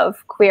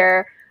of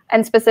queer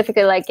and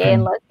specifically like gay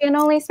and lesbian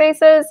only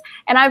spaces.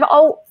 And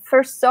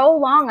for so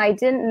long, I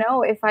didn't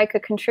know if I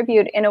could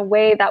contribute in a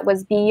way that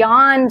was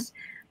beyond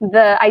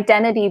the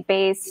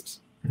identity-based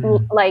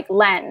like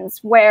lens,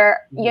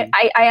 where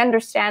I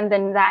understand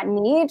then that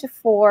need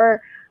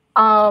for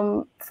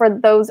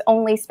those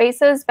only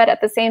spaces, but at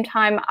the same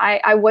time,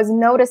 I was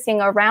noticing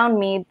around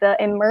me the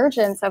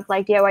emergence of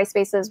like DIY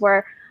spaces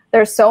where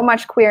there's so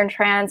much queer and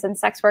trans and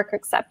sex work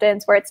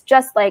acceptance, where it's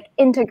just like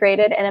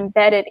integrated and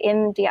embedded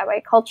in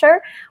DIY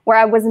culture, where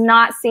I was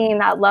not seeing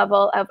that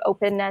level of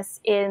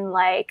openness in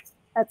like,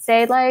 let's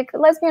say like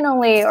lesbian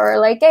only or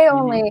like gay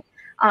only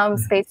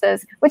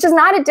spaces, which is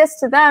not a diss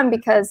to them,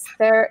 because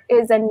there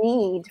is a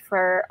need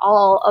for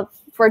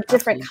for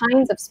different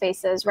kinds of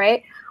spaces,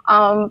 right?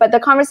 But the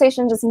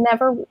conversation just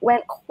never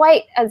went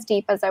quite as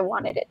deep as I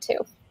wanted it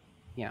to.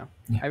 Yeah.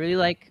 I really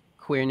like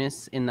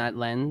queerness in that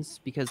lens,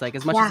 because like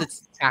as much as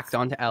it's tacked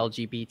onto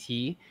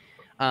LGBT,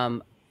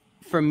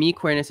 for me,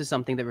 queerness is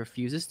something that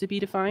refuses to be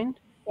defined.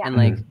 And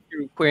like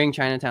through queering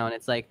Chinatown,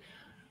 it's like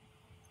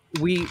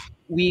we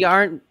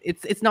aren't,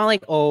 it's not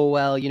like, oh,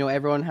 well, you know,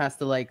 everyone has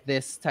to like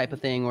this type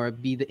of thing or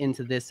be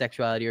into this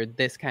sexuality or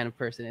this kind of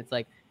person. It's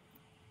like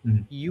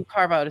you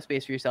carve out a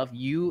space for yourself,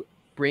 you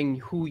bring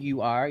who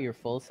you are, your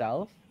full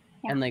self,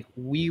 and like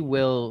we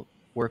will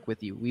work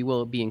with you, we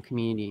will be in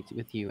community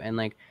with you. And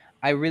like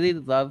I really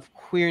love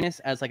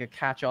queerness as like a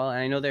catch-all, and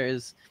I know there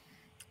is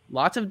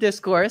lots of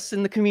discourse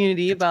in the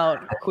community about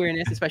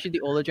queerness, especially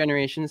the older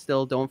generation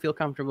still don't feel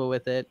comfortable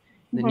with it,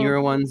 the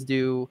newer ones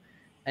do,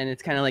 and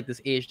it's kind of like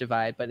this age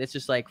divide. But it's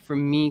just like, for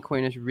me,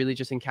 queerness really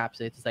just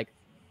encapsulates, it's like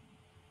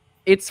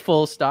it's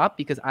full stop,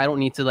 because I don't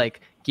need to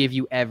like give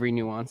you every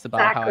nuance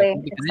about how I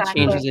feel, because it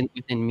changes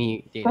within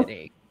me day to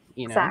day.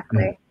 You know?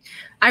 Exactly.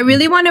 I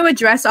really want to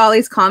address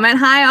Ollie's comment.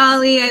 Hi,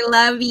 Ollie. I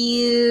love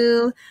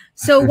you.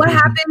 So what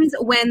happens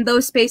when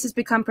those spaces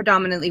become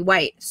predominantly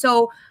white?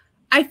 So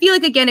I feel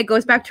like, again, it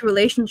goes back to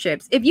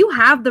relationships. If you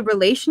have the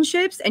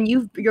relationships and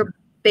you're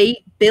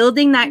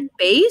building that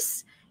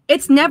base,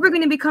 it's never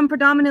going to become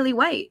predominantly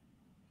white.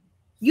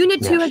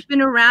 Unit 2 has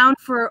been around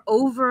for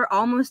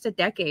almost a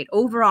decade.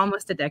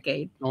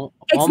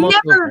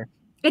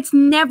 It's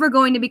never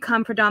going to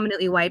become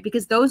predominantly white,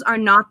 because those are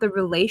not the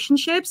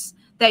relationships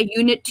that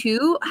Unit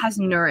 2 has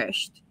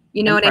nourished.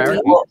 You know what I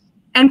mean?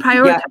 And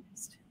prioritized.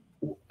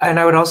 Yeah. And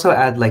I would also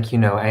add, like, you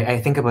know,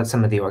 I think about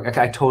some of the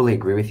I totally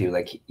agree with you.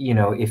 Like, you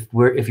know, if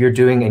you're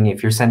doing and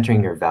if you're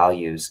centering your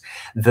values,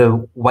 the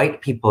white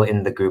people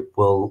in the group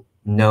will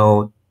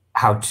know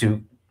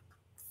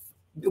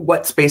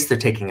what space they're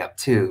taking up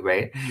too,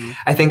 right?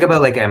 I think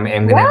about like I'm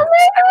gonna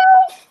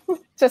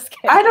Just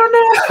kidding. I don't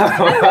know.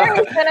 I'm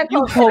very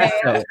cynical today.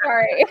 I'm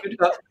sorry.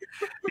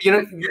 You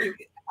know,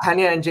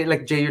 Hannia and Jay,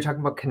 like Jay, you're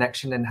talking about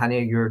connection, and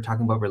Hannia, you're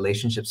talking about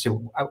relationships. So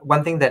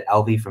one thing that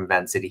LV from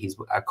Van City, he's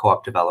a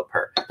co-op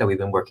developer that we've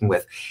been working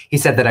with. He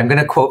said that I'm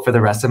going to quote for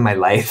the rest of my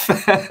life,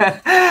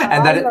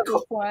 and that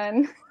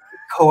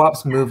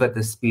co-ops move at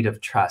the speed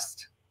of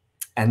trust.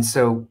 And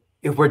so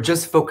if we're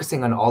just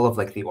focusing on all of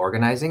like the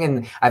organizing,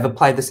 and I've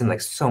applied this in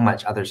like so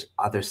much other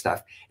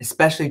stuff,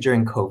 especially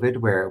during COVID,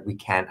 where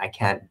I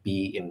can't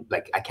be in,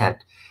 like, I can't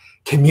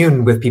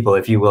commune with people,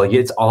 if you will.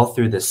 It's all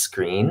through the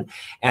screen.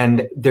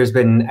 And there's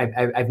been,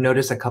 I've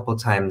noticed a couple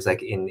of times,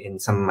 like in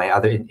some of my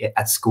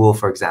at school,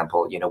 for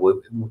example, you know,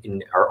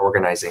 in our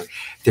organizing,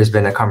 there's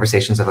been a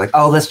conversations of like,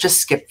 oh, let's just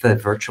skip the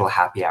virtual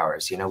happy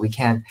hours. You know, we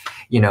can't,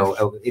 you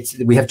know,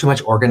 we have too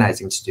much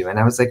organizing to do. And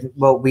I was like,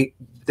 well,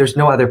 there's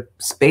no other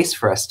space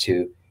for us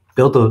to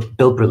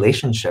build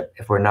relationship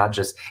if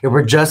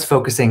we're just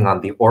focusing on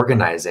the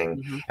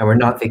organizing, and we're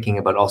not thinking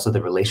about also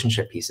the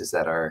relationship pieces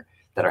that are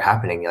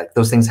happening. Like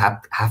those things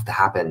have to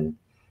happen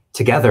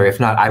together. If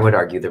not, I would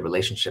argue the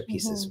relationship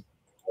pieces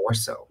more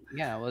so.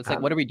 Yeah, well, it's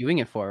like, what are we doing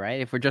it for, right?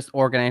 If we're just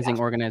organizing,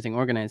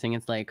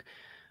 it's like,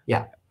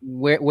 yeah,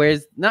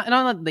 where's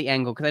not the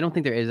end goal, because I don't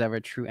think there is ever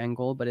a true end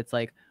goal, but it's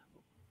like,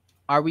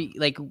 are we,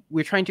 like,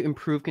 we're trying to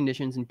improve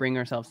conditions and bring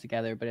ourselves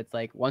together, but it's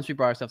like, once we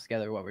brought ourselves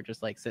together, we're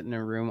just like sitting in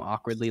a room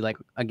awkwardly, like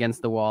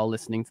against the wall,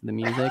 listening to the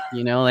music,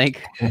 you know,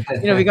 like,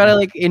 you know, we gotta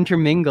like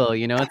intermingle,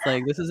 you know. It's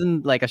like, this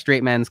isn't like a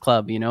straight man's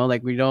club, you know,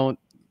 like we don't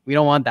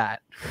want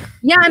that.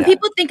 Yeah, and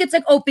people think it's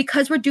like, oh,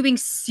 because we're doing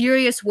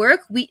serious work,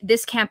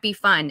 this can't be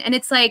fun. And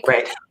it's like,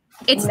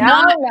 it's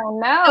not.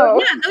 No.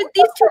 Yeah,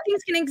 these two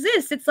things can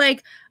exist. It's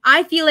like,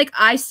 I feel like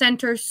I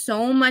center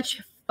so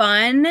much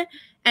fun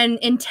and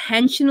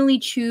intentionally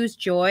choose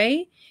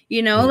joy,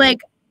 you know, like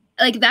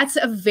that's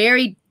a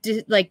very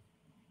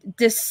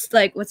what's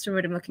the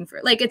word I'm looking for?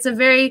 Like, it's a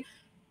very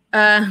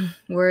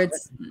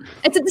words.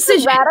 It's a decision.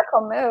 It's a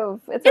radical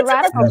move. It's a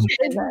radical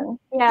decision.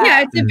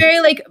 Yeah, it's a very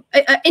like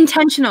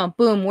intentional.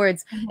 Boom,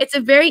 words. It's a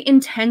very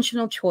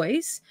intentional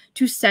choice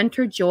to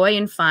center joy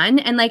and fun,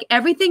 and like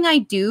everything I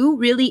do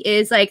really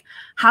is like,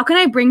 how can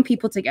I bring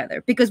people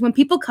together? Because when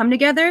people come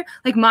together,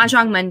 like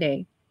Mahjong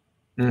Monday.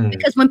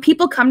 Because when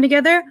people come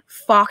together,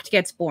 Focht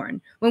gets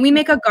born. When we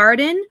make a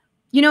garden,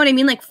 you know what I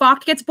mean? Like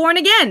Focht gets born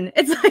again.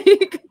 It's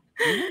like,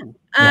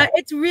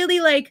 it's really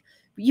like,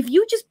 if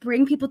you just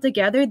bring people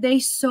together, they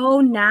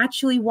so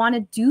naturally want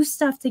to do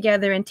stuff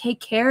together and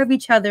take care of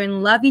each other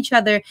and love each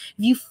other. If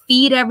you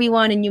feed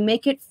everyone and you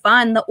make it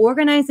fun, the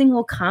organizing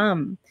will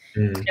come.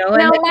 You know?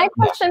 Now, my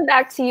question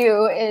back to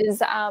you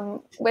is,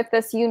 with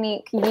this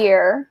unique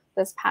year,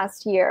 this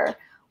past year,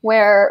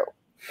 where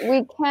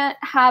we can't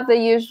have the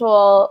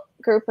usual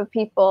group of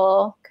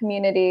people,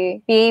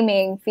 community,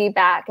 beaming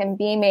feedback and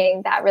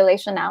beaming that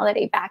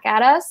relationality back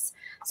at us.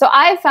 So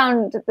I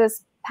found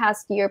this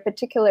past year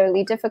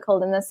particularly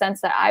difficult in the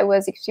sense that I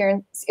was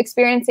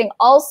experiencing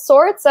all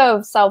sorts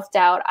of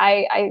self-doubt.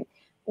 I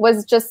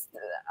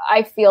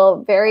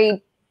feel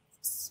very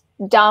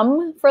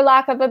dumb, for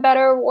lack of a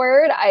better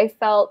word. I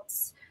felt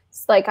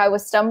like I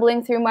was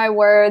stumbling through my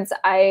words.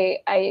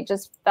 I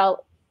just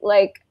felt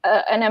like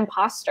an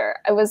imposter.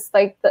 I was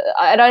like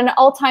at an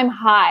all-time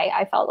high.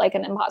 I felt like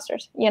an imposter,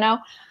 you know?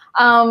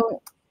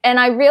 And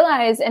I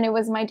realized, and it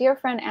was my dear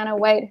friend Anna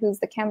White, who's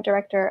the camp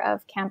director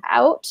of Camp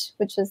Out,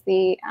 which is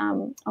the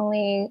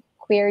only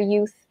queer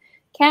youth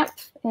camp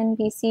in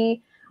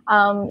BC.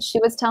 She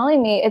was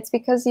telling me it's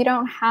because you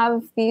don't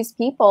have these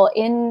people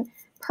in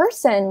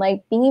person,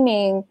 like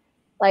beaming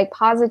like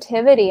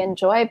positivity and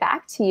joy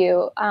back to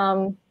you.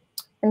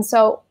 And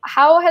so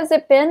how has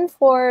it been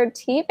for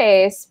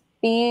T-Base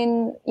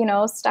being, you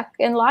know, stuck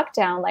in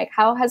lockdown? Like,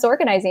 how has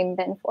organizing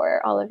been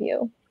for all of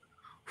you?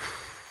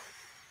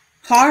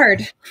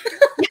 Hard.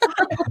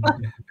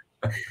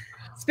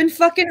 It's been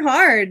fucking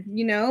hard,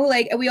 you know?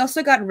 Like, we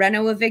also got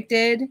Reno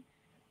evicted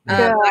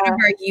out of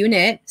our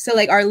unit. So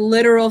like our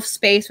literal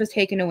space was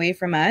taken away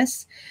from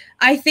us.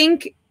 I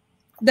think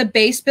the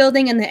base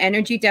building and the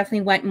energy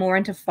definitely went more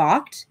into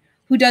Focht,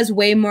 who does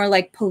way more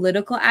like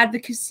political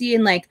advocacy.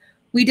 And like,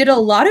 we did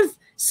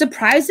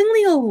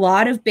surprisingly a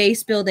lot of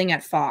base building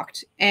at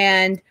Focht,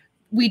 and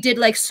we did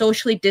like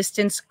socially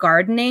distanced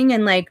gardening.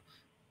 And like,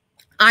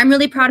 I'm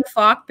really proud of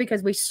Focht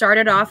because we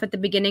started off at the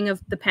beginning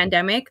of the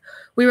pandemic.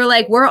 We were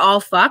like, we're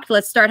all fucked.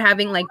 Let's start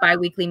having like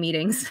bi-weekly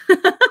meetings.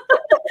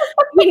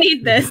 We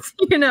need this,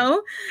 you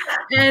know?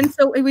 And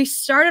so we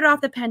started off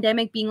the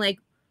pandemic being like,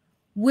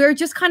 we're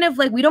just kind of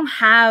like, we don't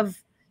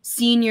have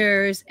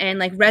seniors and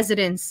like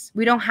residents.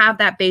 We don't have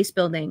that base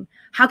building.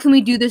 How can we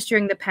do this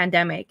during the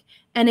pandemic?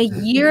 And a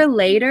year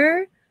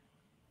later,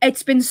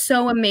 it's been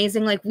so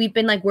amazing. Like, we've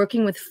been like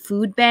working with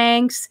food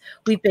banks.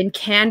 We've been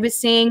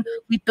canvassing.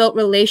 We built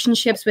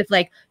relationships with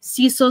like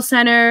Cecil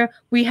Center.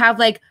 We have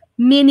like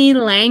mini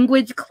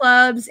language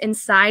clubs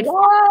inside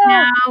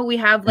now. We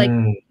have like,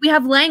 and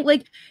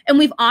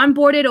we've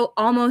onboarded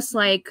almost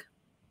like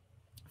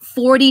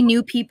 40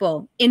 new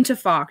people into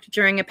Foct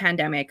during a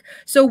pandemic.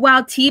 So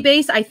while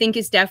T-Base, I think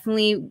is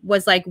definitely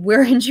was like,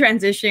 we're in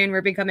transition,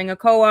 we're becoming a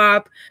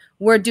co-op,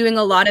 we're doing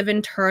a lot of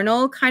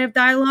internal kind of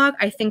dialogue.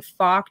 I think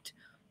Foct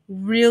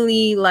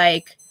really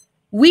like,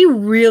 we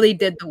really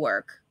did the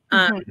work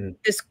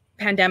this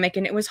pandemic,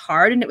 and it was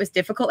hard and it was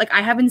difficult. Like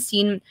I haven't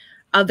seen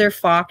other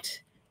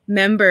Foct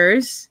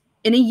members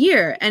in a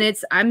year, and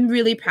I'm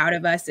really proud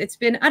of us. It's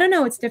been, I don't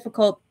know, it's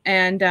difficult,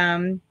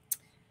 and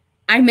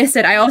I miss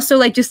it. I also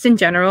like just in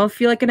general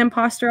feel like an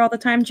imposter all the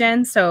time,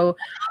 Jen. So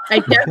I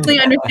definitely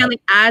understand,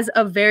 like as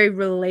a very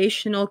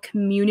relational,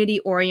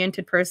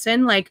 community-oriented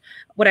person, like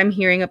what I'm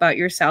hearing about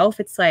yourself,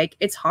 it's like,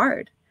 it's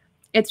hard.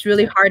 It's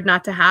really hard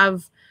not to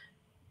have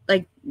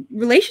like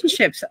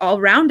relationships all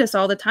around us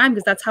all the time,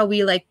 because that's how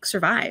we like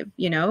survive,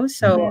 you know?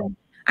 So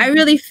I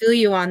really feel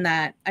you on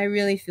that. I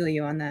really feel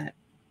you on that.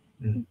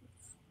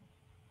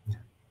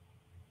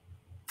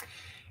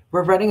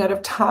 We're running out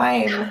of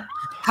time.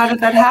 How did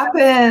that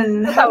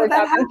happen? How did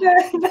that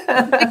happen?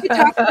 I could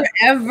talk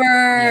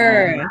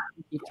forever.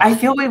 Yeah. I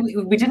feel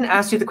we didn't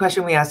ask you the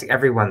question we ask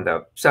everyone,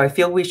 though. So I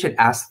feel we should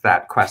ask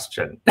that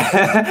question.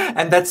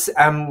 And that's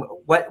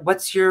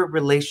what's your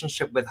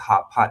relationship with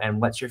hot pot,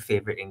 and what's your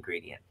favorite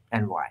ingredient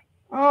and why?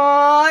 Oh,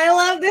 I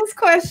love this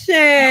question.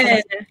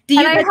 And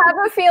I have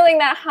a feeling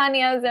that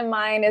Hannia's and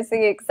mine is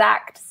the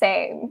exact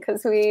same,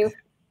 because we've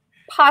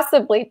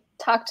possibly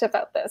talked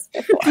about this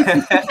before.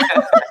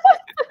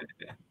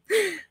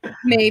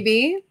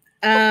 Maybe.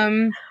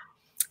 Yeah,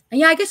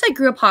 I guess I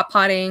grew up hot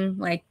potting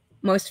like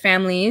most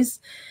families.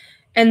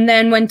 And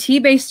then when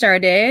T-Base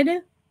started,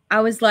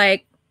 I was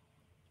like,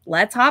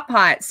 let's hot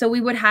pot. So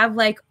we would have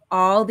like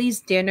all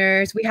these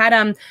dinners. We had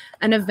an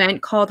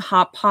event called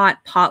Hot Pot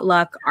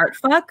Potluck Art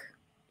Fuck.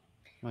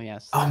 Oh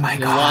yes. Oh my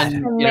God.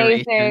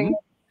 Amazing.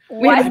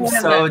 I'm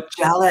so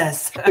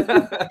jealous.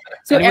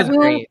 So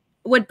everyone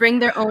would bring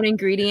their own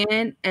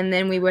ingredient, and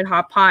then we would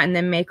hot pot and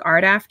then make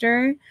art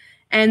after.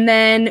 And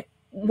then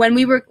when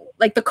we were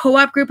like, the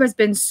co-op group has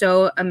been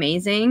so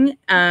amazing.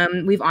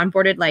 We've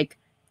onboarded like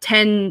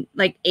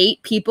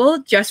 8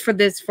 people just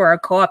for our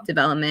co-op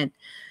development.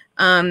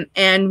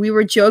 And we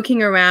were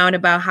joking around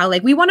about how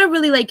like we want to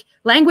really like,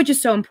 language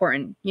is so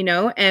important, you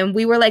know? And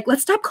we were like,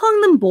 let's stop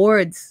calling them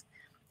boards.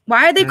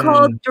 Why are they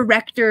called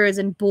directors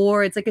and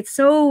boards? Like it's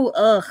so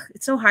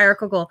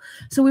hierarchical.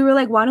 So we were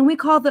like, why don't we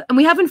call and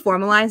we haven't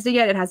formalized it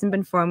yet. It hasn't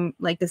been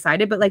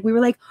decided, but like we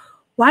were like,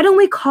 why don't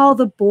we call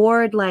the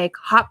board like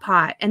hot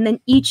pot, and then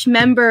each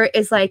member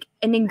is like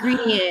an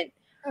ingredient,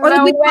 or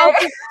like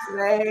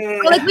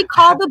we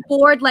call the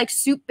board like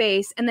soup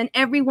base, and then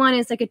everyone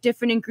is like a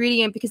different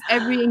ingredient, because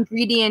every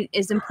ingredient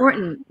is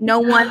important. No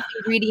one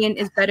ingredient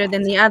is better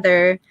than the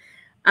other.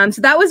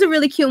 So that was a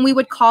really cute, and we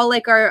would call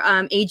like our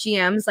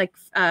AGMs like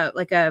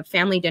a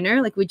family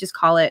dinner. Like we just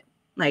call it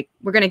like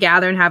we're gonna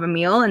gather and have a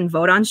meal and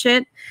vote on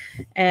shit.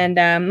 And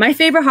my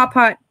favorite hot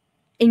pot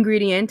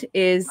ingredient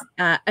is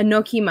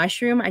enoki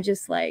mushroom. I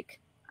just like.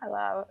 I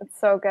love it. It's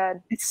so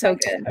good. It's so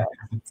good.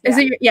 Is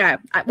it? Yeah.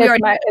 David,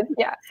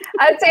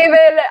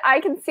 I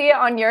can see it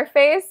on your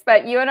face,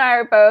 but you and I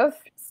are both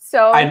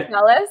so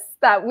jealous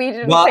that we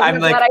didn't. Well, I'm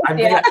like, I'm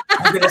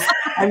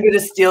gonna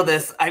steal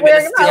this. I'm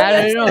gonna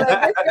steal this.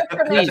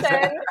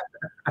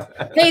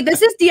 Hey,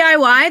 this is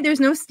DIY. There's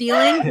no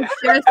stealing.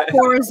 It's just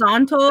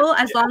horizontal.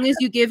 As long as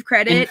you give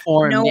credit,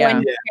 no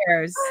one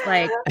cares.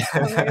 Like,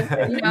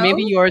 you know?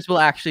 Maybe yours will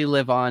actually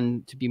live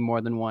on to be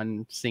more than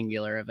one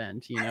singular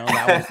event. You know.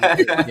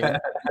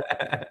 That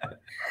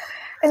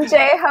And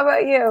Jay, how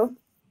about you?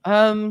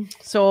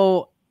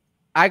 So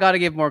I got to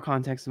give more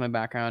context to my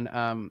background.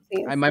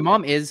 My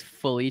mom is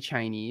fully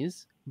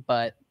Chinese,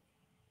 but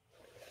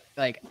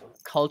like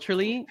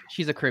culturally,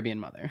 she's a Caribbean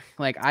mother.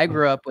 Like I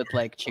grew up with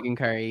like chicken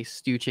curry,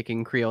 stew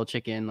chicken, Creole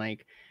chicken.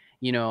 Like,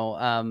 you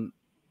know,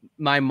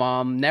 my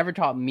mom never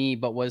taught me,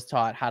 but was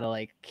taught how to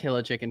like kill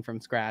a chicken from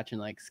scratch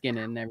and like skin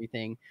it and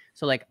everything.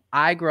 So like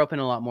I grew up in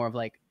a lot more of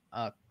like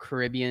a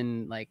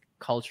Caribbean like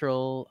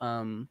cultural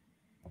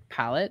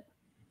palette.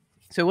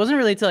 So it wasn't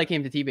really till I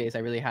came to T-Base I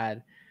really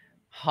had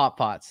hot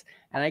pots.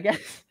 And I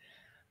guess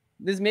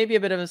this may be a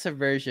bit of a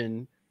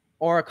subversion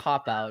or a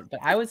cop-out, but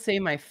I would say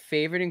my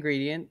favorite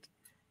ingredient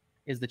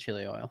is the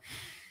chili oil.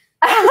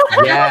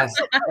 Yes.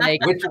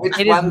 Like, which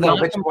one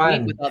though? Which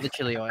one? Without the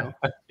chili oil.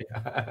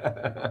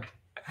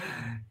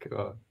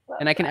 Cool.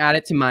 And I can add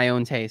it to my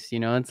own taste, you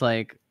know? It's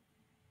like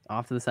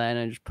off to the side and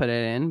I just put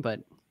it in, but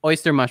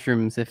oyster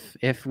mushrooms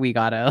if we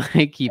gotta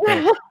like keep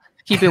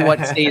it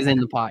what stays in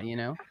the pot, you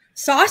know?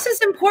 Sauce is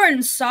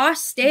important.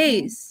 Sauce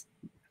stays.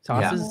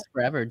 Sauce is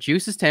forever.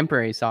 Juice is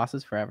temporary. Sauce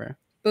is forever.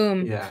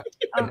 Boom. Yeah.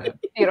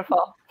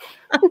 Beautiful.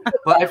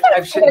 Well, you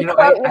know,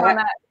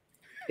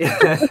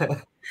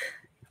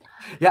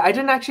 yeah, I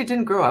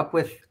didn't grow up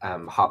with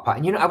hot pot.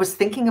 And, you know, I was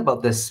thinking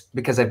about this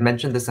because I've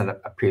mentioned this in a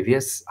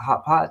previous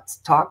hot pot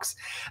talks,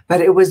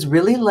 but it was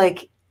really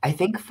like, I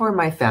think for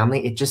my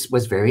family, it just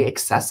was very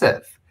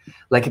excessive.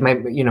 Like I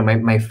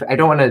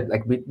don't want to,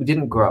 like, we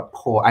didn't grow up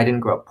poor. I didn't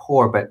grow up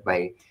poor, but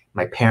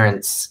my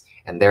parents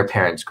and their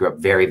parents grew up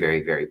very,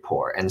 very, very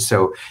poor. And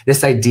so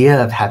this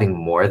idea of having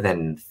more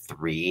than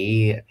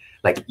 3,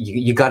 like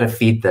you got to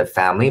feed the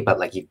family, but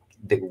like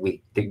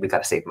we got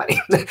to save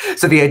money.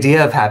 So the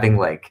idea of having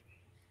like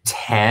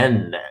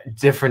 10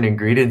 different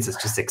ingredients is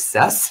just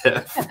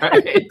excessive,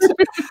 right?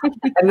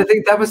 And I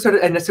think that was sort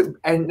of,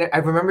 and I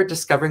remember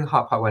discovering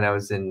hot pot when I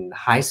was in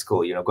high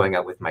school, you know, going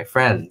out with my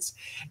friends,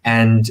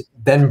 and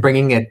then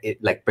bringing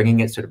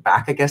it sort of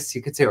back, I guess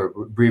you could say, or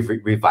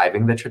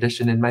reviving the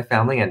tradition in my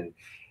family. And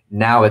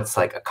now it's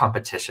like a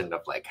competition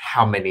of like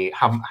how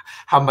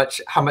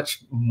much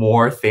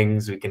more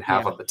things we can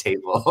have on the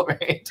table,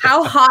 right?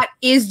 How hot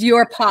is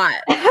your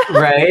pot?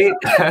 Right?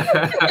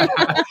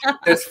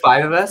 There's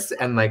 5 of us,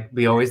 and like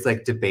we always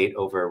like debate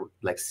over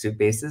like soup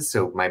bases.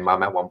 So my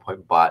mom at one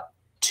point bought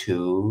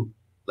 2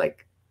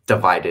 like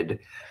divided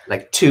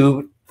like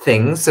 2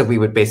 things, so we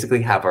would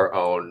basically have our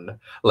own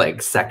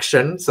like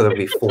section, so there'd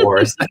be 4.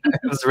 It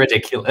was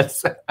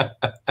ridiculous.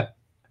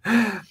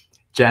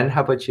 Jen,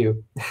 how about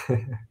you?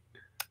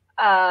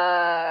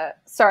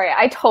 Sorry,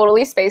 I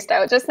totally spaced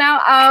out just now.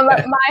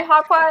 My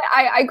hot pot,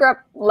 I grew up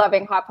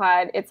loving hot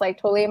pot. It's like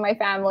totally in my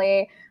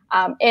family.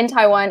 In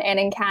Taiwan and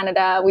in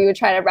Canada, we would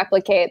try to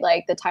replicate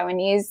like the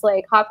Taiwanese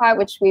like hot pot,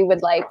 which we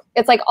would like,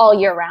 it's like all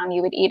year round.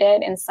 You would eat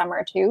it in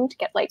summer too to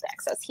get like the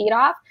excess heat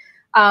off.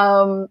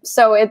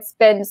 So it's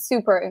been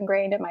super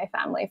ingrained in my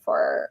family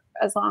for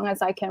as long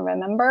as I can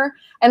remember.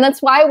 And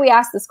that's why we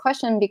asked this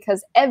question,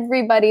 because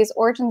everybody's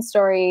origin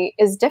story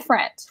is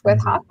different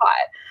with hot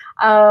pot.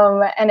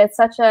 And it's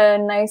such a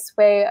nice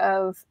way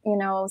of, you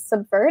know,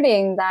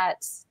 subverting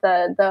that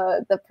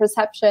the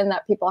perception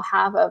that people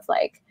have of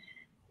like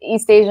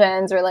East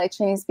Asians or like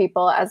Chinese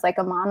people as like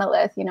a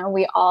monolith. You know,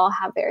 we all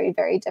have very,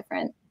 very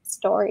different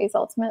stories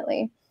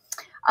ultimately.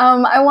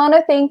 I want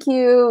to thank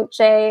you,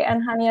 Jay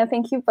and Hannia.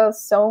 Thank you both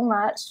so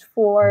much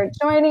for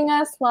joining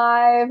us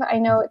live. I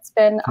know it's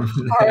been a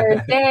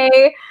hard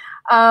day,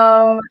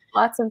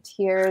 lots of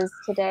tears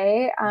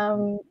today,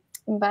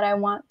 but I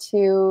want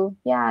to,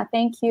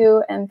 thank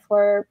you and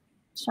for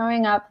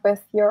showing up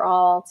with your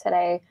all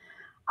today.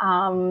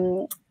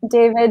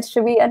 David,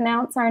 should we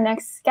announce our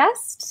next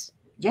guest?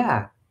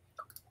 Yeah.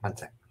 One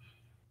sec.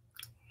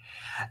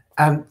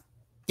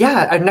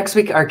 Next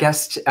week our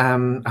guest. Now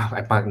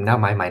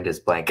my mind is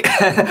blank.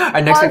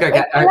 Our next week our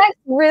guest connects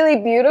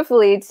really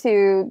beautifully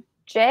to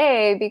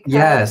Jay because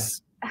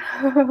yes.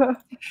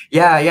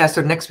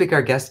 So next week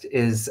our guest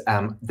is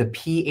the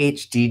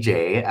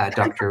PhDJ,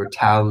 Dr.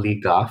 Tao Li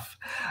Goff,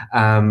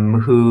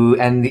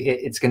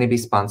 it's going to be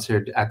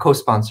sponsored,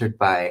 co-sponsored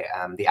by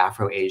the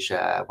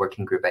Afro-Asia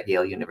Working Group at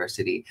Yale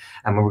University.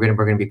 We're going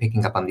to be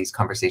picking up on these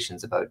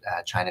conversations about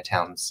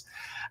Chinatowns.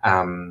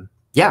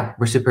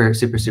 We're super,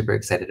 super, super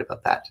excited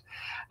about that.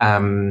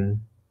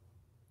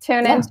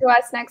 Tune in to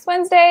us next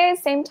Wednesday,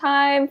 same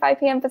time, 5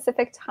 p.m.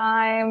 Pacific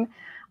time.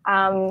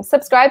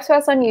 Subscribe to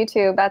us on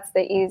YouTube. That's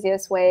the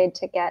easiest way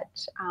to get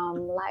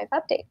live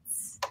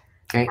updates.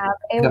 Great.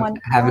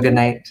 Have a good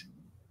night.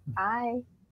 Bye.